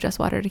case of Just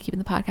Water to keep in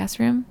the podcast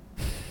room.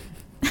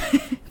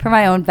 For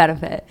my own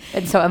benefit,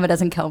 and so Emma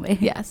doesn't kill me.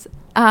 Yes.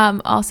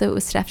 Also, it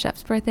was Steph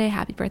Shep's birthday.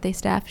 Happy birthday,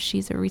 Steph.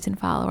 She's a recent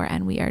follower,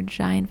 and we are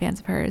giant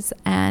fans of hers.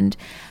 And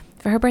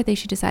for her birthday,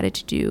 she decided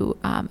to do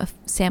a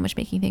sandwich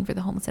making thing for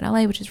the homeless in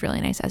LA, which is really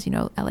nice. As you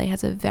know, LA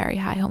has a very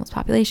high homeless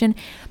population.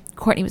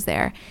 Kourtney was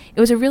there. It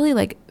was a really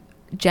like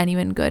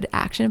genuine good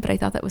action, but I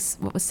thought that was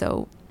what was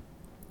so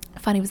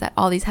funny was that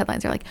all these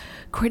headlines are like,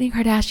 Kourtney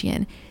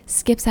Kardashian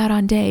skips out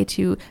on day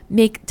to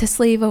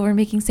slave over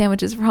making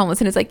sandwiches for homeless,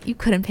 and it's like, you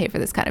couldn't pay for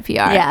this kind of PR.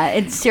 Yeah,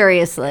 it's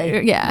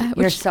seriously. Yeah,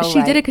 you're so she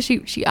right. did it because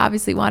she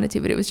obviously wanted to,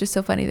 but it was just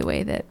so funny the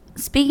way that.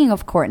 Speaking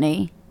of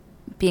Kourtney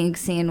being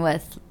seen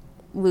with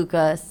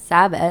Luka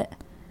Sabbat,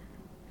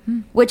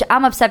 which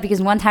I'm upset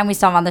because one time we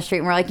saw him on the street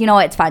and we're like, you know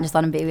what, it's fine, just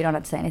let him be. We don't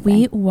have to say anything.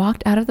 We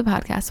walked out of the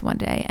podcast one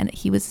day and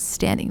he was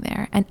standing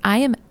there, and I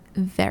am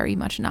very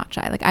much not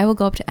shy. Like, I will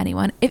go up to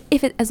anyone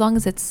as long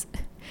as it's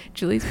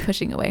Julie's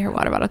pushing away her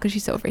water bottle because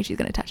she's so afraid she's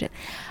going to touch it.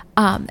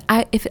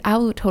 I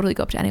will totally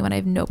go up to anyone. I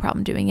have no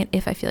problem doing it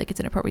if I feel like it's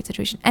an appropriate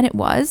situation, and it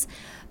was.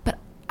 But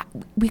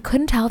we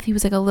couldn't tell if he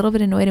was like a little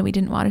bit annoyed and we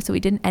didn't want to, so we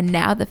didn't. And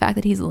now the fact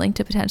that he's linked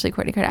to potentially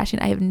Kourtney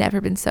Kardashian, I have never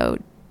been so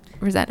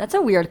resentful. That's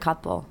a weird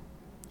couple.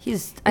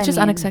 It's just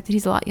unexpected.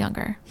 He's a lot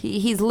younger.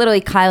 He's literally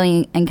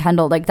Kylie and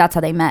Kendall. Like, that's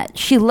how they met.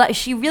 She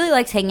really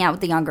likes hanging out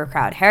with the younger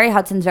crowd. Harry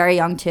Hudson's very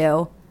young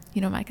too.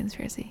 You know my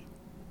conspiracy.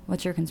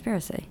 What's your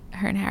conspiracy?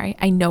 Her and Harry.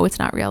 I know it's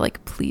not real.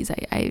 Like, please,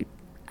 I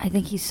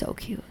think he's so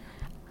cute.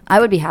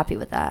 I would be happy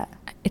with that.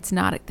 It's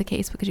not the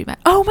case because you met.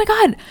 Oh my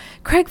God,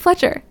 Craig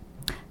Fletcher.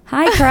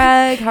 Hi,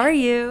 Craig. How are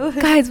you?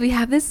 Guys, we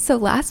have this. So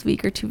last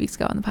week or 2 weeks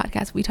ago on the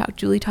podcast,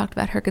 Julie talked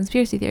about her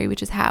conspiracy theory,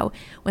 which is how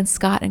when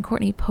Scott and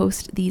Kourtney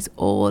post these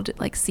old,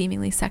 like,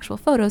 seemingly sexual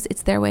photos,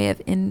 it's their way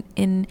of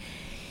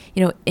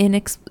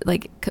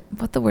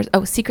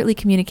secretly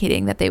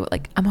communicating that they would,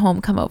 like, I'm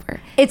home, come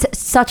over. It's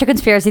such a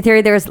conspiracy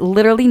theory. There's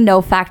literally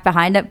no fact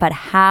behind it, but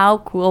how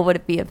cool would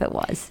it be if it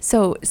was?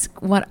 So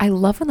what I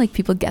love when, like,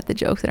 people get the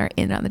jokes and are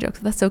in on the jokes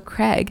with us. So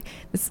Craig,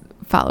 this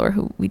follower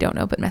who we don't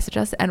know but messaged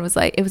us and was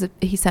like,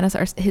 he sent us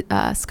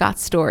our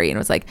Scott's story and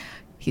was like,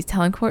 he's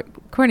telling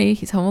Kourtney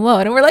he's home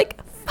alone, and we're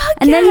like, fuck.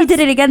 And then he did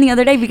it again the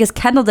other day because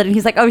Kendall did it.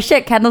 He's like, oh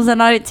shit, Kendall's in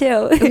on it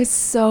too. It was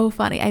so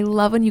funny. I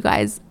love when you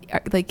guys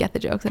like get the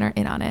jokes and are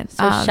in on it.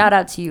 So shout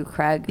out to you,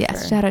 Craig.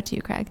 Yes, shout out to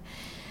you, Craig.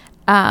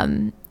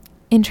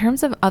 In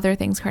terms of other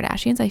things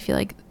Kardashians, I feel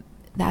like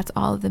that's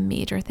all of the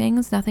major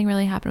things. Nothing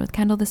really happened with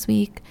Kendall this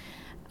week.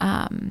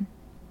 Kind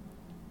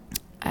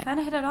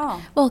of hit it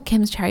all. Well,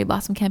 Kim's Cherry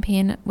Blossom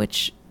campaign,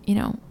 which, you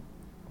know,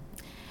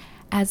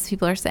 as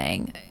people are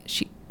saying,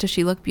 does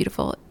she look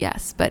beautiful?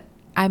 Yes, but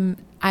I'm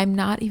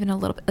not even a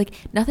little bit, like,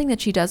 nothing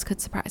that she does could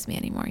surprise me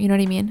anymore. You know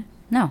what I mean?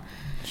 No,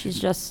 she's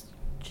just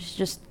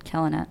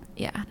killing it.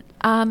 Yeah.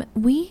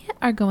 We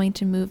are going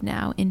to move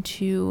now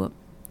into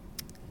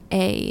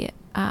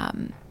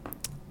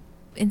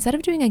instead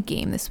of doing a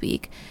game this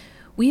week,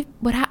 the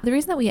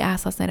reason that we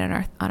asked last night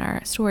on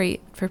our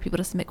story for people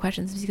to submit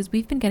questions is because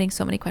we've been getting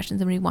so many questions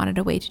and we wanted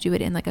a way to do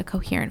it in like a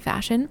coherent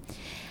fashion.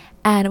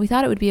 And we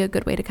thought it would be a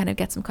good way to kind of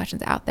get some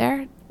questions out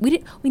there.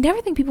 We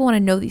never think people want to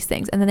know these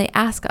things, and then they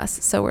ask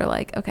us, so we're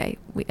like, okay,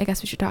 I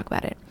guess we should talk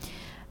about it.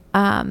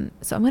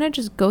 So I'm going to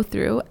just go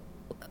through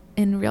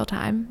in real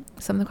time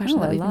some of the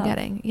questions that we've been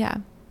getting. Yeah.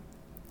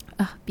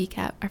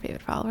 BCAP, our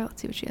favorite follower.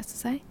 Let's see what she has to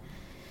say.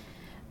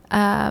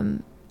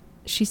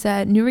 She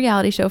said, new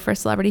reality show for a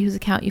celebrity whose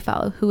account you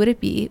follow. Who would it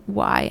be?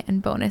 Why?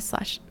 And bonus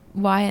 /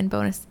 why and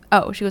bonus.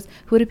 Oh, she goes,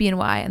 who would it be and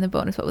why? And the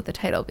bonus, what would the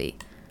title be?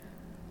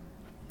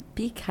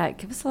 BCAT,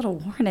 give us a little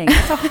warning.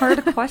 That's a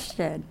hard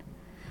question.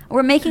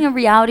 We're making a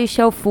reality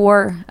show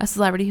for a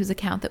celebrity whose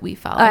account that we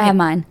follow. I have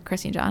mine.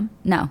 Chrissy and John?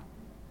 No.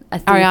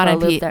 Ariana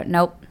and Pete. There.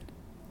 Nope.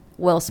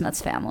 Will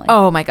Smith's family.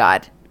 Oh my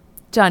God.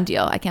 Done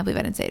deal. I can't believe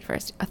I didn't say it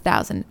first.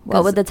 1,000.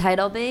 What would the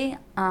title be?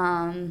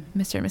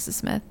 Mr. and Mrs.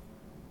 Smith.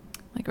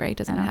 Like, right?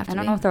 Doesn't it have to be? I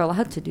don't know if they're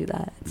allowed to do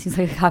that. It seems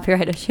like a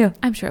copyright issue.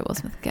 I'm sure Will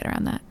Smith could get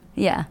around that.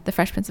 Yeah. The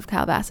Fresh Prince of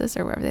Calabasas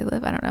or wherever they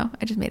live. I don't know.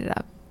 I just made it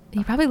up.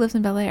 He probably lives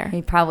in Bel Air.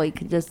 He probably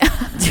could just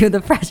do the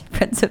Fresh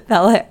Prince of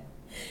Bel Air.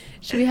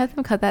 Should we have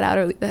them cut that out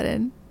or leave that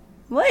in?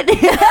 What?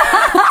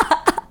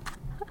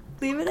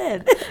 Leave it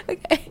in.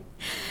 Okay.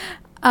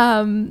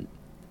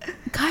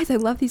 Guys, I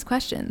love these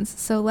questions.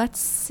 So let's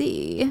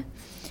see.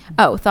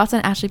 Oh, thoughts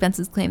on Ashley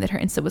Benson's claim that her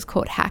Insta was,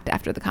 quote, hacked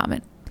after the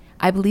comment.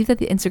 I believe that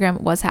the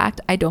Instagram was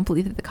hacked. I don't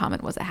believe that the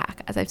comment was a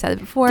hack. As I've said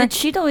before. Did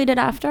she delete it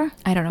after?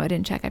 I don't know. I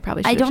didn't check. I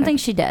probably should have I don't think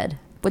she did,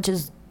 which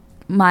is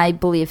my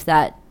belief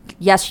that,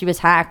 yes, she was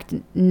hacked.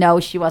 No,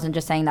 she wasn't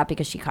just saying that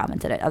because she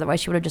commented it.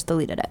 Otherwise, she would have just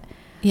deleted it.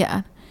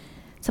 Yeah.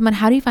 Someone,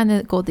 how do you find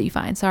the gold that you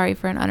find? Sorry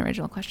for an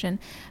unoriginal question.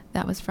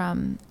 That was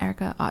from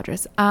Erica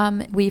Audris.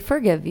 We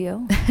forgive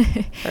you,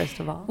 first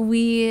of all.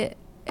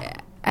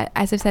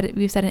 As I've said,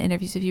 we've said in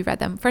interviews, if you've read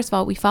them, first of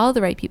all, we follow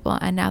the right people.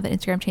 And now that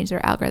Instagram changed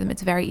their algorithm,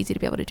 it's very easy to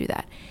be able to do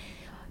that.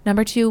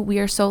 Number two, we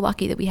are so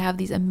lucky that we have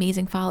these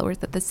amazing followers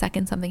that the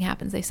second something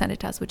happens, they send it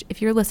to us, which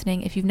if you're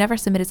listening, if you've never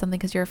submitted something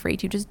because you're afraid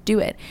to, just do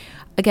it.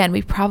 Again,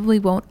 we probably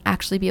won't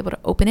actually be able to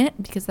open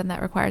it because then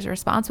that requires a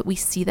response, but we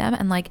see them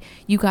and like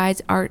you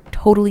guys are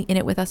totally in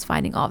it with us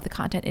finding all of the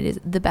content. It is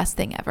the best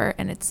thing ever.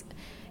 And it's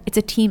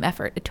a team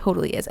effort. It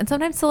totally is. And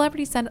sometimes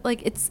celebrities send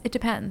like, it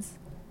depends.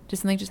 Does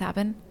something just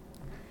happen?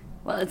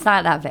 Well, it's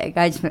not that big.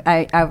 I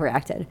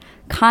overreacted.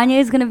 Kanye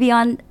is going to be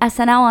on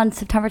SNL on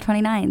September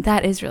 29th.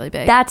 That is really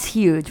big. That's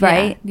huge,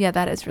 right? Yeah,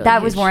 that is really That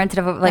huge. was warranted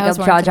of like a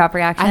jaw drop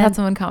reaction. I thought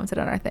someone commented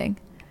on our thing.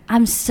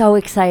 I'm so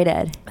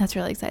excited. That's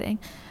really exciting.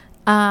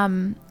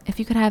 If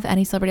you could have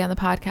any celebrity on the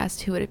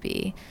podcast, who would it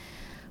be?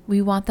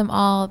 We want them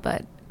all,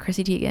 but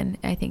Chrissy Teigen,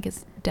 I think,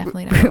 is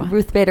definitely number one.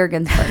 Ruth Bader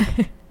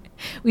Ginsburg.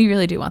 We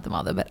really do want them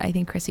all, though, but I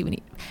think Chrissy,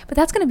 but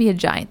that's going to be a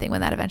giant thing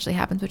when that eventually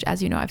happens, which,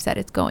 as you know, I've said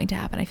it's going to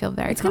happen. I feel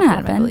very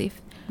confident in my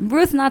belief.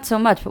 Ruth, not so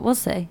much, but we'll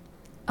see.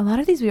 A lot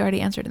of these we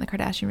already answered in the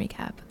Kardashian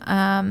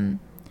recap.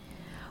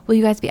 Will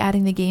you guys be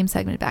adding the game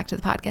segment back to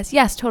the podcast?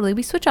 Yes, totally.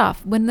 We switch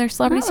off. When there's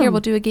celebrities here, we'll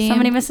do a game.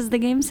 Somebody misses the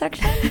game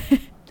section?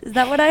 Is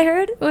that what I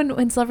heard?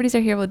 When celebrities are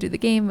here, we'll do the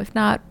game. If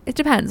not, it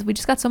depends. We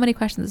just got so many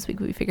questions this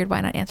week, we figured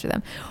why not answer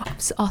them. I'm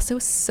also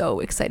so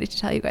excited to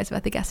tell you guys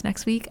about the guest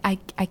next week. I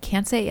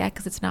can't say it yet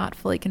because it's not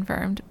fully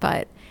confirmed,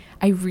 but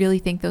I really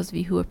think those of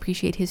you who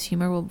appreciate his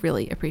humor will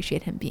really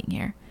appreciate him being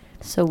here.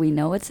 So we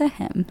know it's a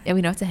him. Yeah,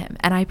 we know it's a him.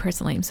 And I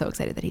personally am so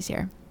excited that he's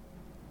here.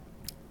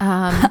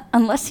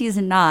 Unless he's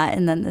not,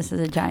 and then this is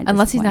a giant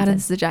Unless he's not, and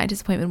this is a giant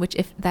disappointment, which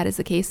if that is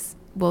the case,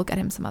 we'll get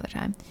him some other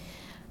time.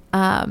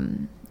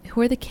 Who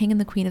are the king and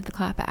the queen of the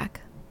clapback?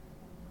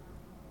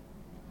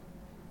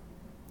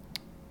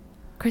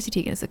 Chrissy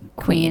Teigen is a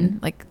queen.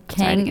 Like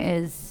king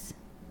is.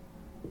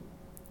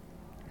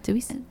 Do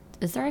we?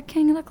 Is there a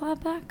king of the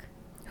clapback?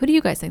 Who do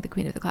you guys think the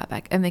queen of the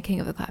clapback and the king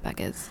of the clapback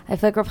is? I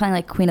feel like we're playing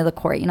like Queen of the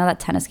Court. You know that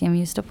tennis game we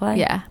used to play?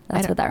 Yeah,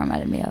 that's what that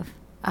reminded me of.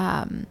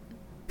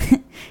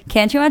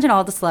 Can't you imagine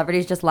all the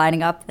celebrities just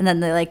lining up and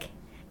then they like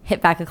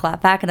hit back a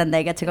clapback and then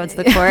they get to go to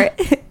the court?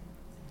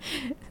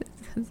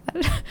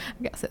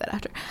 I gotta say that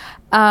after.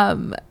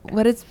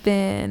 What has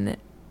been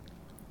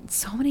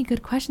so many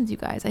good questions, you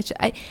guys.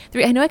 I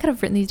know I could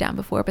have written these down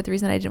before, but the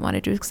reason I didn't want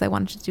to do it is because I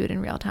wanted to do it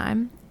in real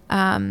time.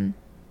 So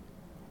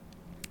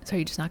are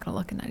you just not gonna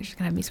look and you're just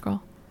gonna have me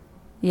scroll?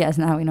 Yeah,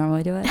 isn't that how we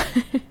normally do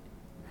it?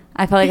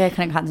 I felt like I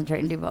couldn't concentrate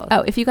and do both.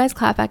 Oh, if you guys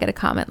clap back at a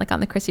comment like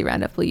on the Chrissy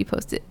Roundup, will you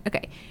post it?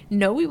 Okay.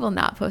 No, we will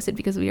not post it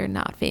because we are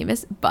not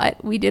famous,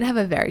 but we did have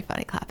a very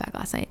funny clap back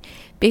last night.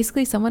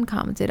 Basically, someone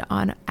commented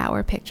on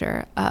our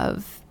picture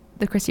of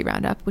the Chrissy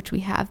Roundup, which we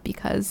have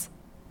because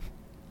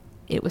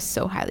it was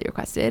so highly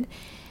requested.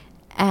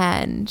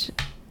 And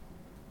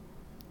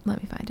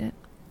let me find it.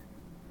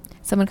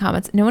 Someone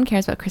comments, no one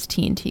cares about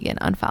Christine Teigen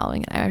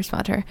unfollowing. And I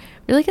respond to her,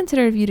 really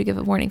consider a view to give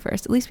a warning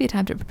first. At least be a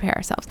time to prepare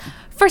ourselves.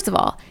 First of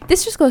all,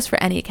 this just goes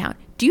for any account.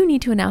 Do you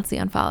need to announce the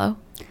unfollow?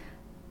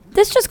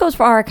 This just goes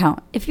for our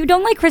account. If you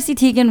don't like Chrissy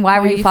Teigen, why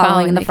were you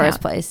following in the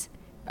first place?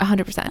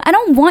 100%. I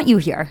don't want you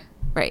here.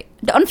 Right.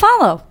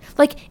 Unfollow.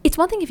 Like, it's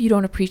one thing if you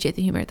don't appreciate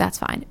the humor, that's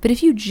fine. But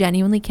if you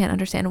genuinely can't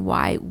understand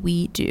why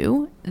we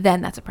do,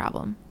 then that's a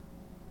problem.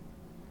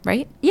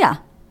 Right? Yeah.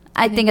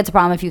 I think it's a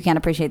problem if you can't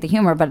appreciate the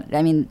humor, but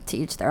I mean, to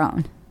each their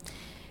own.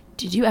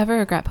 Did you ever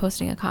regret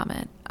posting a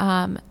comment?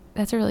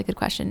 That's a really good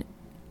question.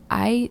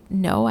 I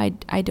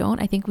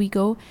don't. I think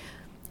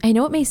I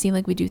know it may seem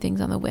like we do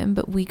things on the whim,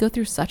 but we go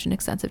through such an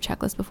extensive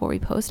checklist before we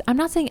post. I'm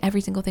not saying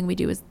every single thing we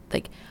do is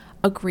like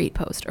a great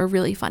post or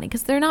really funny,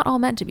 because they're not all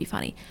meant to be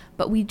funny,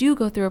 but we do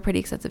go through a pretty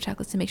extensive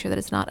checklist to make sure that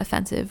it's not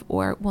offensive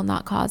or will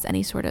not cause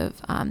any sort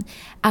of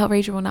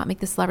outrage or will not make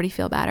the celebrity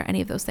feel bad or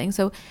any of those things.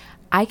 So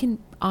I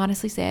can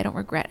honestly say I don't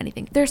regret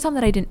anything. There are some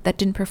that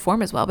didn't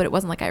perform as well, but it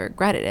wasn't like I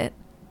regretted it.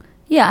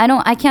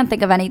 Yeah, I can't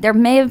think of any. There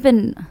may have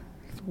been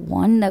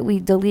one that we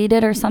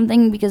deleted or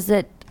something because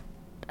it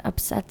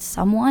upset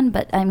someone,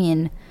 but I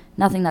mean,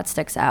 nothing that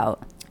sticks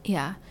out.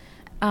 Yeah.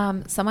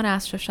 Someone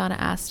asked, Shoshana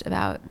asked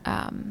about,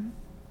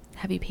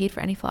 have you paid for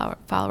any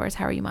followers?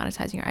 How are you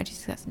monetizing your IG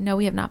success? No,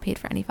 we have not paid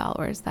for any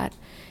followers. That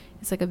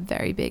is like a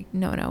very big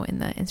no-no in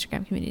the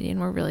Instagram community,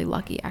 and we're really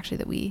lucky actually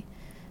that we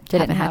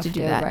haven't had to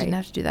do that. Right. Didn't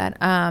have to do that.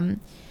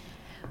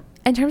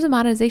 In terms of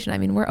monetization, I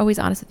mean, we're always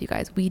honest with you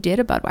guys. We did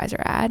a Budweiser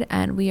ad,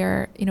 and we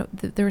are,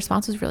 the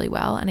response was really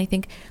well. And I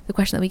think the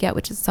question that we get,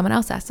 which is someone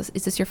else asked us,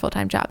 is this your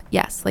full-time job?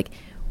 Yes. Like,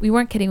 we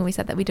weren't kidding when we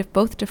said that. We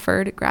both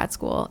deferred grad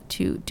school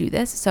to do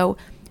this. So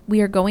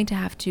we are going to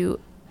have to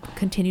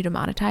continue to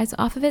monetize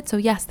off of it. So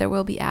yes, there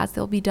will be ads.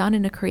 They'll be done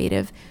in a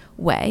creative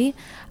way.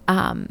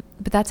 But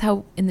that's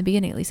how, in the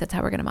beginning, at least, that's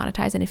how we're going to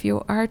monetize. And if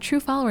you are a true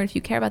follower, and if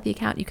you care about the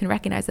account, you can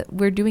recognize that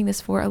we're doing this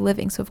for a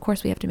living. So of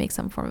course we have to make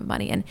some form of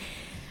money. And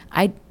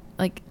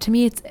to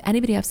me, it's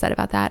anybody upset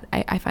about that.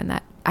 I find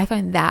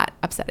that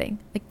upsetting.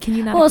 Like, can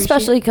you not? Well,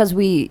 especially because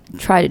we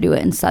try to do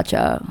it in such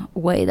a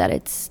way that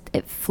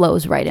it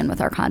flows right in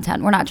with our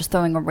content. We're not just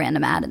throwing a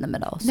random ad in the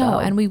middle. So. No,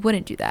 and we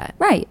wouldn't do that.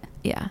 Right.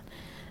 Yeah.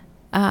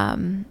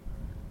 Who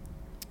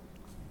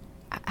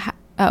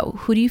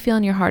do you feel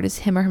in your heart is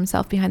him or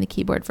himself behind the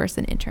keyboard versus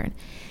an intern?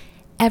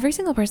 Every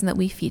single person that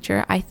we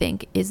feature, I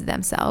think, is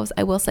themselves.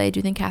 I will say I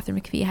do think Catherine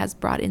McPhee has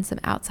brought in some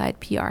outside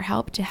PR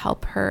help to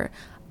help her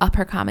up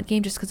her comment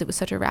game, just because it was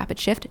such a rapid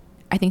shift.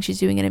 I think she's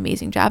doing an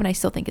amazing job, and I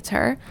still think it's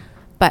her.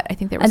 But I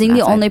think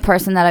the only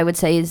person that I would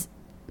say is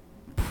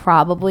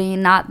probably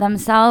not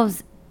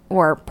themselves,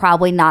 or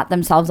probably not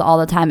themselves all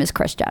the time, is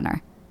Kris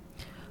Jenner.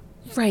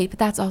 Right, but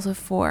that's also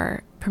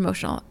for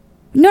promotional.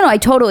 No, I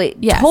totally.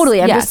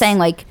 I'm just saying,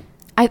 like,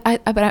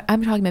 but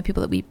I'm talking about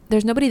people that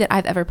there's nobody that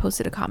I've ever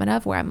posted a comment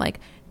of where I'm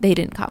like, they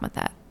didn't comment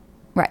that.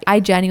 Right.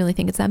 I genuinely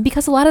think it's them,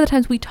 because a lot of the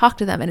times we talk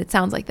to them and it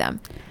sounds like them.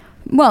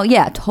 Well,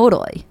 yeah,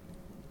 totally.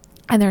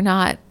 And they're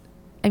not.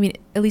 I mean,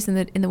 at least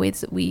in the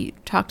ways that we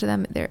talk to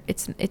them,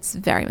 it's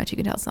very much, you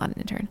can tell it's not an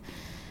intern.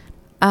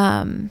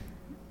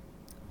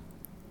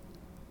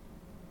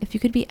 If you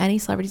could be any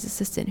celebrity's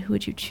assistant, who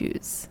would you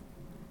choose?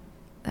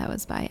 That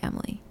was by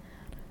Emily.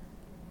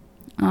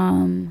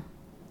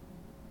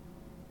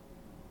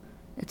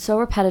 It's so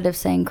repetitive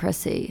saying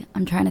Chrissy.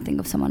 I'm trying to think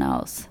of someone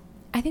else.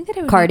 I think that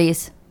it would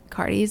Cardi's.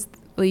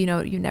 Well,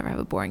 you never have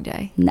a boring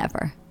day.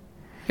 Never.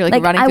 You're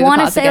like running I through the want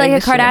to closet say like a getting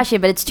the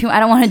Kardashian, but it's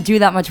I don't want to do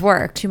that much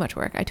work. Too much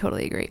work. I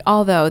totally agree.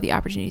 Although the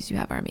opportunities you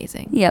have are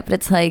amazing. Yeah, but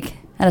it's like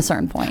at a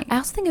certain point. I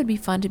also think it would be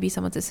fun to be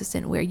someone's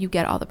assistant where you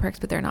get all the perks,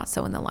 but they're not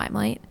so in the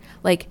limelight.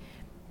 Like,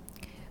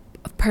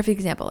 a perfect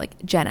example,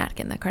 like Jen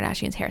Atkin, the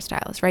Kardashians'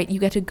 hairstylist, right? You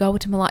get to go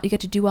to Milan, you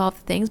get to do all of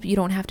the things, but you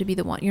don't have to be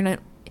the one. You're not.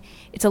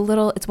 It's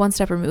one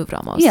step removed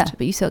almost. Yeah.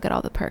 But you still get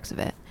all the perks of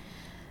it.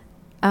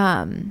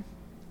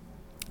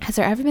 Has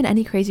there ever been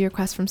any crazy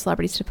requests from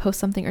celebrities to post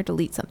something or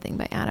delete something?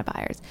 By Anna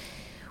Byers.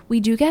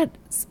 We do get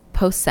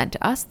posts sent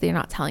to us. They're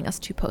not telling us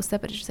to post that,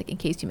 but it's just like in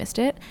case you missed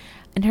it.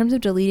 In terms of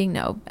deleting,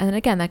 no. And then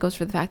again, that goes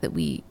for the fact that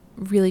we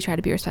really try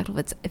to be respectful.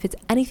 If it's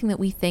anything that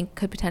we think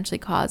could potentially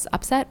cause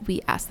upset, we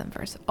ask them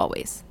first,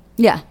 always.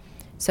 Yeah.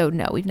 So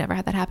no, we've never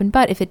had that happen.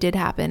 But if it did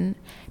happen,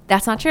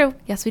 that's not true.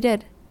 Yes, we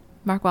did.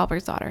 Mark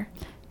Wahlberg's daughter.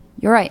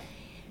 You're right.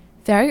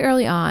 Very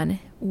early on,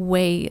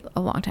 a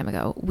long time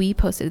ago, we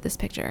posted this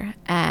picture,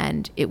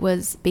 and it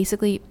was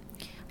basically,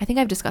 I think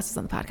I've discussed this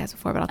on the podcast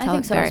before, but I'll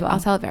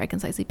tell it very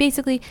concisely.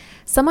 Basically,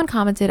 someone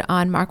commented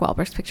on Mark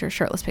Wahlberg's picture,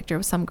 shirtless picture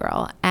with some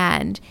girl,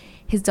 and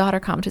his daughter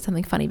commented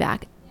something funny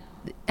back,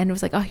 and it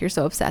was like, oh, you're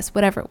so obsessed,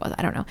 whatever it was,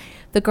 I don't know.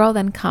 The girl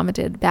then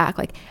commented back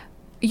like,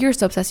 you're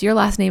so obsessed, your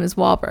last name is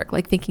Wahlberg,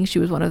 like thinking she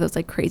was one of those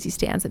like crazy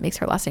stans that makes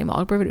her last name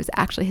Wahlberg, but it was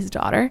actually his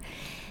daughter.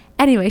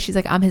 Anyway, she's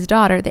like, I'm his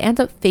daughter. They end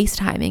up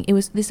FaceTiming. It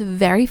was this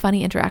very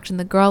funny interaction.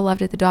 The girl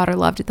loved it. The daughter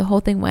loved it. The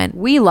whole thing went.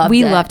 We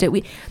loved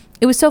it.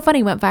 It was so funny.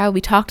 It went viral. We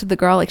talked to the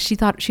girl. Like, she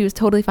thought she was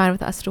totally fine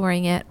with us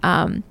storing it.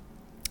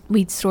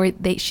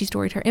 she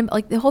storied her,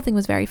 like the whole thing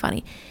was very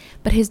funny.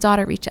 But his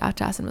daughter reached out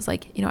to us and was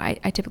like, you know, I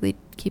typically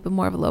keep a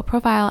more of a low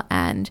profile,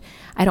 and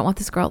I don't want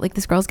this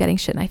girl's getting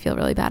shit, and I feel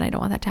really bad, and I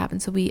don't want that to happen.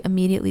 So we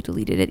immediately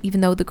deleted it,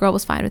 even though the girl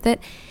was fine with it.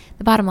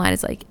 The bottom line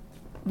is, like,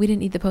 we didn't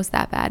need the post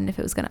that bad, and if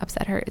it was going to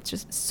upset her, it's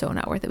just so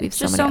not worth it. We have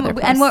so many other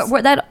posts.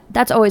 And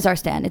that's always our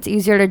stand. It's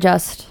easier to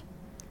just,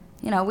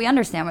 you know, we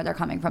understand where they're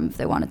coming from if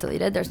they want it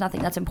deleted. There's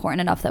nothing that's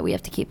important enough that we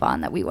have to keep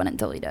on that we wouldn't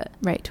delete it.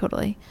 Right,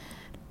 totally.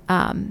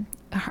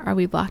 Are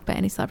we blocked by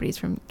any celebrities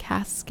from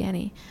Cass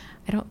Scanny?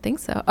 I don't think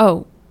so.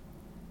 Oh.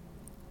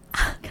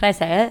 Can I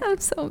say it? I'm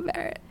so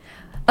embarrassed.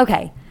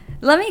 Okay.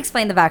 Let me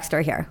explain the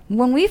backstory here.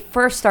 When we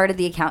first started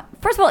the account,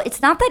 first of all,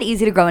 it's not that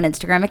easy to grow an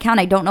Instagram account.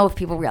 I don't know if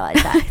people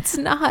realize that. It's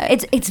not.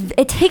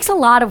 It takes a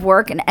lot of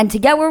work, and to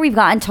get where we've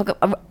gotten took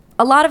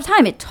a lot of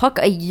time. It took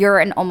a year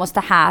and almost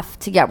a half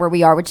to get where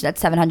we are, which is at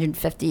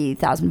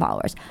 750,000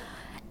 followers.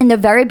 In the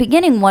very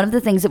beginning, one of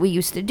the things that we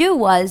used to do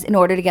was, in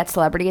order to get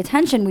celebrity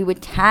attention, we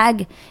would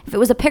tag, if it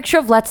was a picture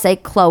of, let's say,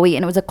 Chloe,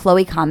 and it was a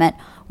Chloe comment,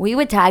 we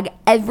would tag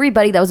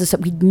everybody that was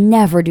we'd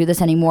never do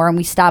this anymore, and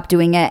we stopped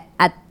doing it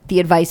at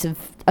the advice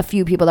of a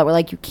few people that were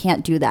like, you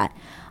can't do that.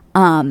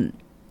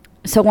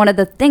 So one of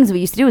the things we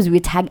used to do is we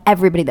would tag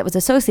everybody that was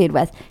associated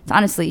with. It's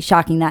honestly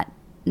shocking that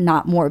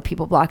not more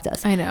people blocked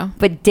us. I know.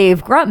 But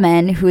Dave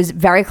Grutman, who is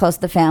very close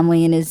to the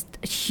family and is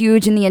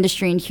huge in the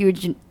industry and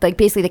huge, like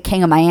basically the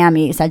king of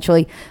Miami,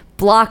 essentially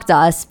blocked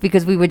us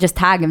because we would just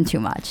tag him too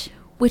much.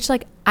 Which,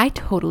 like, I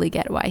totally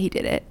get why he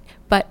did it.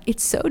 But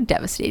it's so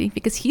devastating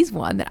because he's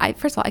one that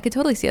first of all, I could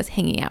totally see us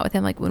hanging out with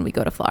him, like when we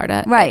go to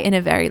Florida. Right. In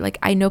a very, like,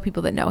 I know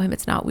people that know him.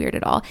 It's not weird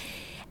at all.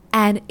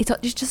 And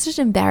it's just such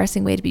an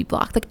embarrassing way to be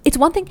blocked. Like, it's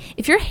one thing,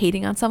 if you're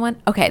hating on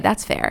someone, okay,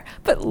 that's fair.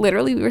 But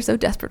literally, we were so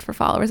desperate for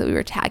followers that we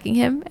were tagging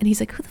him. And he's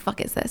like, who the fuck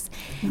is this?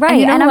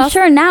 Right. And I'm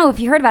sure now, if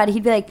he heard about it,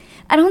 he'd be like,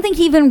 I don't think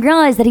he even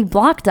realized that he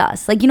blocked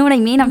us. Like, you know what I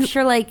mean? I'm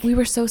sure, like... We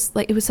were so,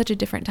 like, it was such a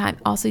different time.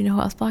 Also, you know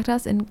who else blocked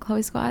us in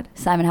Chloe's squad?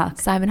 Simon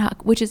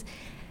Huck. Which is...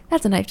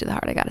 That's a knife to the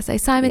heart, I gotta say.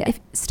 Simon, if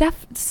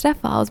Steph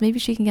follows, maybe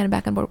she can get him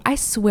back on board. I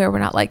swear we're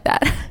not like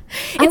that.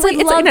 I would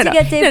love to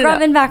get Dave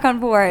Grutman back on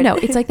board. No,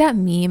 it's like that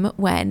meme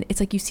when it's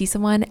like you see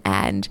someone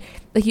and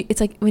like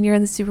it's like when you're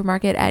in the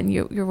supermarket and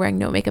you're wearing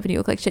no makeup and you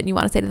look like shit and you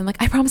want to say to them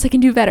like, I promise I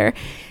can do better.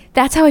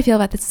 That's how I feel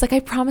about this. It's like, I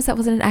promise that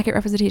wasn't an accurate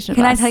representation of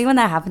us. Can I tell you when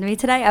that happened to me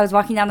today? I was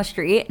walking down the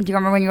street. Do you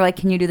remember when you were like,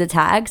 can you do the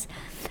tags?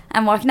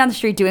 I'm walking down the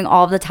street doing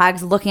all of the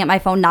tags, looking at my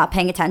phone, not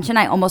paying attention.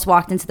 I almost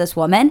walked into this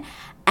woman.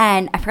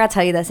 And I forgot to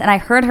tell you this, and I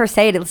heard her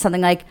say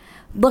something like,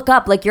 look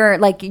up, like you're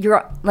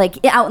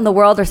out in the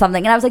world or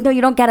something. And I was like, no,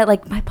 you don't get it.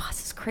 Like, my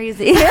boss is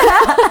crazy.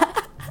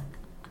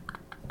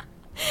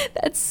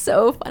 That's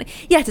so funny.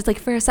 Yes, it's like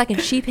for a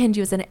second she pinned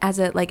you as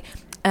a like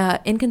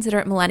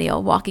inconsiderate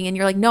millennial walking in.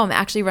 You're like, no, I'm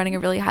actually running a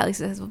really highly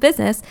successful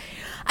business.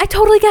 I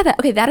totally get that.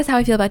 Okay, that is how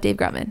I feel about Dave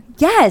Grutman.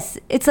 Yes,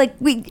 it's like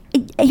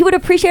he would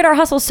appreciate our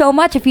hustle so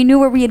much if he knew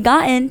where we had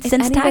gotten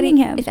since tagging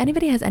him. If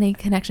anybody has any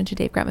connection to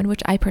Dave Grutman,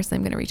 which I personally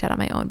am going to reach out on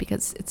my own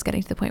because it's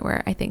getting to the point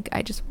where I think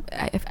I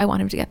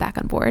want him to get back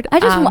on board. I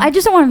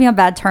just don't want to be on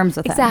bad terms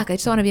with him. Exactly, I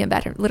just don't want to be on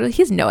bad terms. Literally,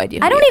 he has no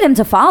idea. I don't need him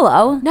to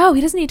follow. No,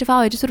 he doesn't need to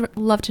follow. I just would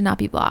love to not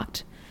be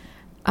blocked.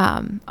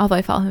 Although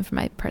I follow him for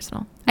my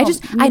personal. I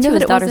know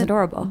that his daughter's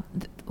adorable.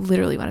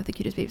 Literally one of the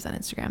cutest babies on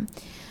Instagram.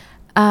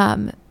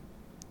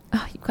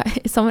 You guys,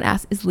 someone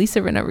asked, is Lisa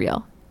Rinna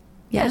real?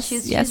 Yes,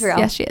 she's real.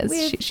 Yes, she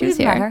is. She was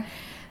here, her.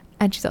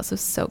 and she's also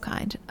so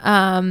kind.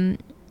 I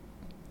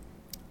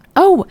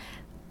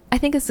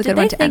think it's a good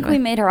one to end with. Did they think we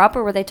made her up,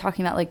 or were they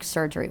talking about like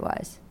surgery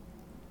wise?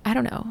 I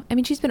don't know. I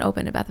mean, she's been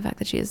open about the fact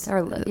that she has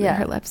her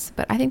lips,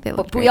 but I think they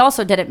look. But we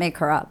also didn't make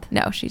her up.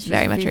 No, she's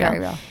very much real. Very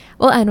real.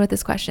 We'll end with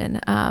this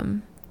question.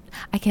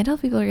 I can't tell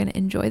if people are going to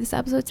enjoy this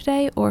episode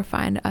today or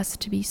find us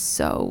to be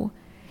so.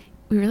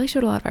 We really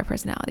showed a lot of our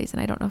personalities, and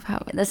I don't know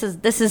how. This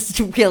is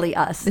really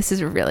us. This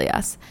is really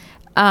us.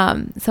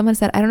 Someone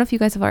said, I don't know if you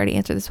guys have already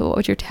answered this, but what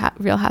would your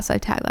Real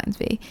Housewives taglines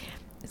be?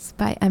 It's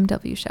by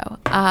MW Show.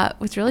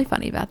 What's really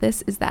funny about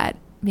this is that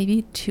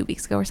maybe 2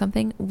 weeks ago or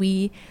something,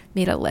 we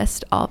made a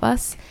list, all of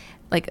us,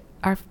 like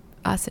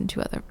us and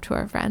two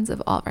our friends,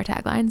 of all of our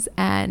taglines,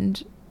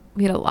 and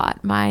we had a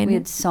lot. We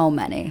had so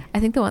many. I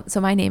think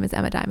so my name is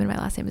Emma Diamond, my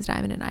last name is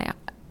Diamond, and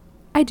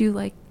I do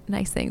like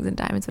nice things and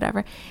diamonds,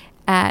 whatever.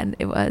 And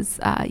it was,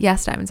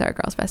 yes, diamonds are a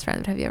girl's best friend,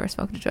 but have you ever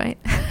smoked a joint?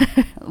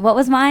 What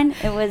was mine?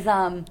 It was,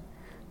 I'm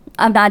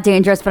not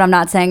dangerous, but I'm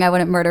not saying I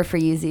wouldn't murder for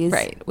Yeezys.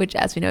 Right, which,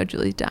 as we know,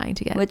 Julie's dying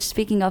to get. Which,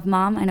 speaking of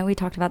Mom, I know we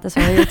talked about this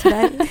earlier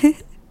today.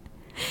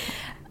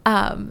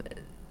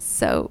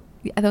 So,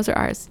 yeah, those are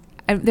ours.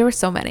 There were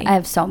so many. I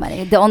have so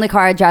many. The only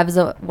car I drive is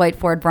a white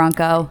Ford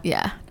Bronco.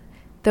 Yeah.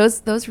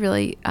 Those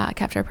really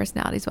capture our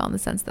personalities well, in the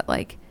sense that,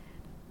 like,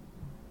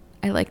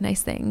 I like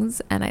nice things,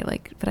 and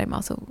but I'm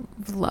also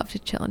love to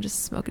chill and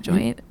just smoke a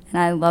joint. And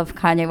I love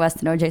Kanye West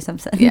and O.J.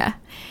 Simpson. Yeah.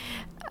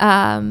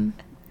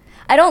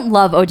 I don't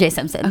love O.J.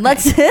 Simpson.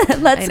 Okay.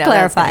 Let's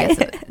clarify.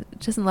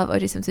 She doesn't love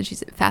O.J. Simpson.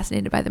 She's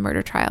fascinated by the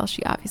murder trial.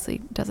 She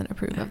obviously doesn't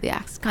approve of the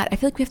acts. God, I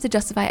feel like we have to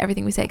justify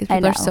everything we say because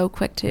people are so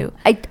quick to.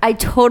 I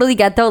totally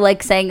get though,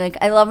 like saying like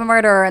I love a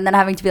murderer and then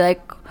having to be like,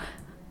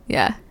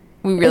 yeah,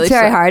 we really. It's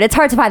very hard. It's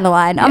hard to find the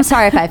line. Yeah. I'm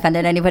sorry if I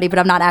offended anybody, but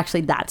I'm not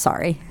actually that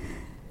sorry.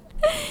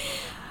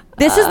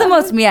 This is the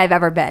most me I've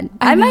ever been.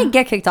 I might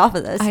get kicked off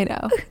of this. I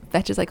know.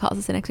 Betches like calls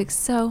us in next week,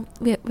 so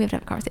we have to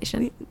have a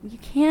conversation. You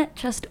can't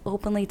just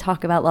openly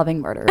talk about loving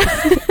murderers.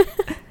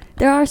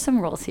 There are some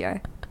rules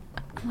here.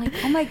 I'm like,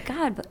 oh my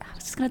God, but I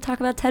was just going to talk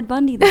about Ted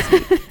Bundy this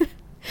week.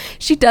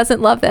 She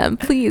doesn't love them.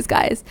 Please,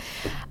 guys.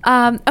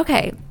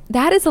 Okay,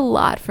 that is a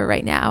lot for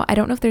right now. I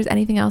don't know if there's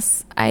anything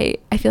else. I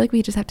feel like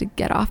we just have to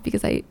get off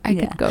because I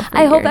could go for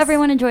I hope years.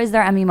 everyone enjoys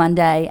their Emmy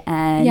Monday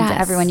and Yes.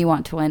 everyone you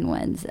want to win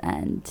wins.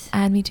 And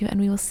me too. And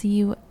we will see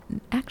you.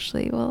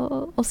 Actually,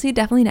 we'll see you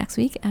definitely next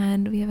week,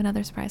 and we have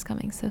another surprise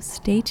coming. So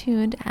stay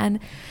tuned,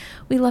 and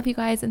we love you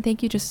guys, and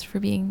thank you just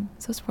for being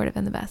so supportive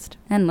and the best.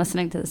 And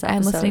listening to this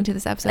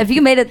episode. If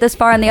you made it this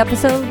far in the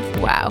episode,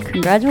 wow.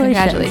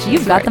 Congratulations.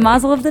 You've got the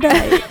mazel of the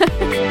day.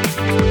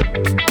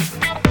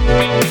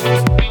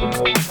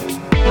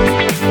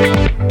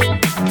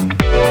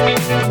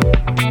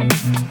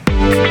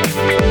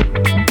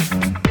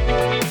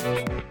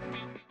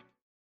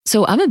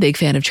 So I'm a big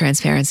fan of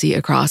transparency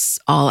across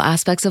all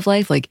aspects of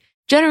life. Like,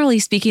 generally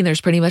speaking,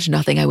 there's pretty much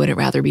nothing I wouldn't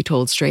rather be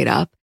told straight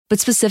up.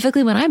 But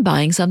specifically when I'm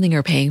buying something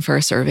or paying for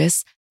a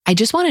service, I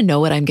just want to know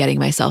what I'm getting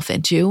myself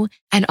into.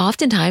 And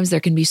oftentimes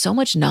there can be so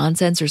much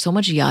nonsense or so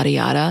much yada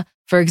yada.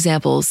 For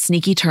example,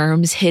 sneaky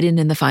terms hidden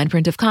in the fine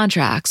print of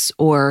contracts,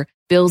 or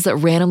bills that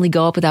randomly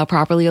go up without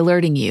properly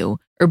alerting you,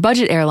 or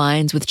budget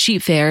airlines with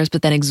cheap fares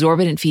but then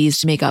exorbitant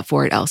fees to make up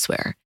for it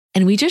elsewhere.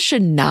 And we just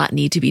should not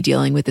need to be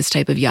dealing with this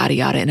type of yada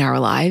yada in our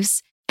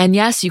lives. And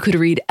yes, you could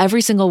read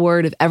every single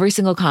word of every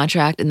single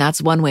contract, and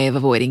that's one way of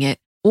avoiding it.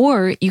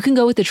 Or you can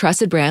go with a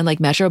trusted brand like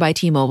Metro by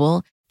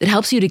T-Mobile that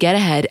helps you to get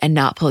ahead and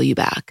not pull you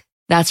back.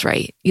 That's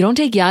right. You don't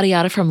take yada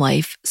yada from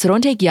life, so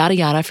don't take yada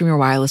yada from your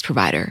wireless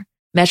provider.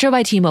 Metro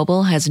by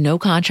T-Mobile has no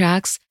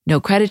contracts, no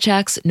credit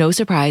checks, no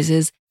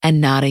surprises, and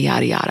nada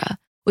yada yada,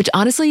 which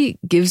honestly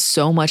gives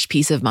so much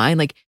peace of mind.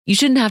 Like, you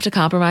shouldn't have to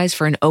compromise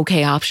for an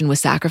okay option with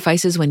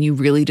sacrifices when you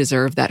really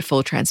deserve that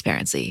full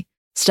transparency.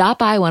 Stop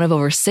by one of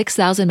over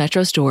 6,000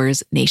 Metro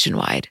stores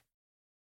nationwide.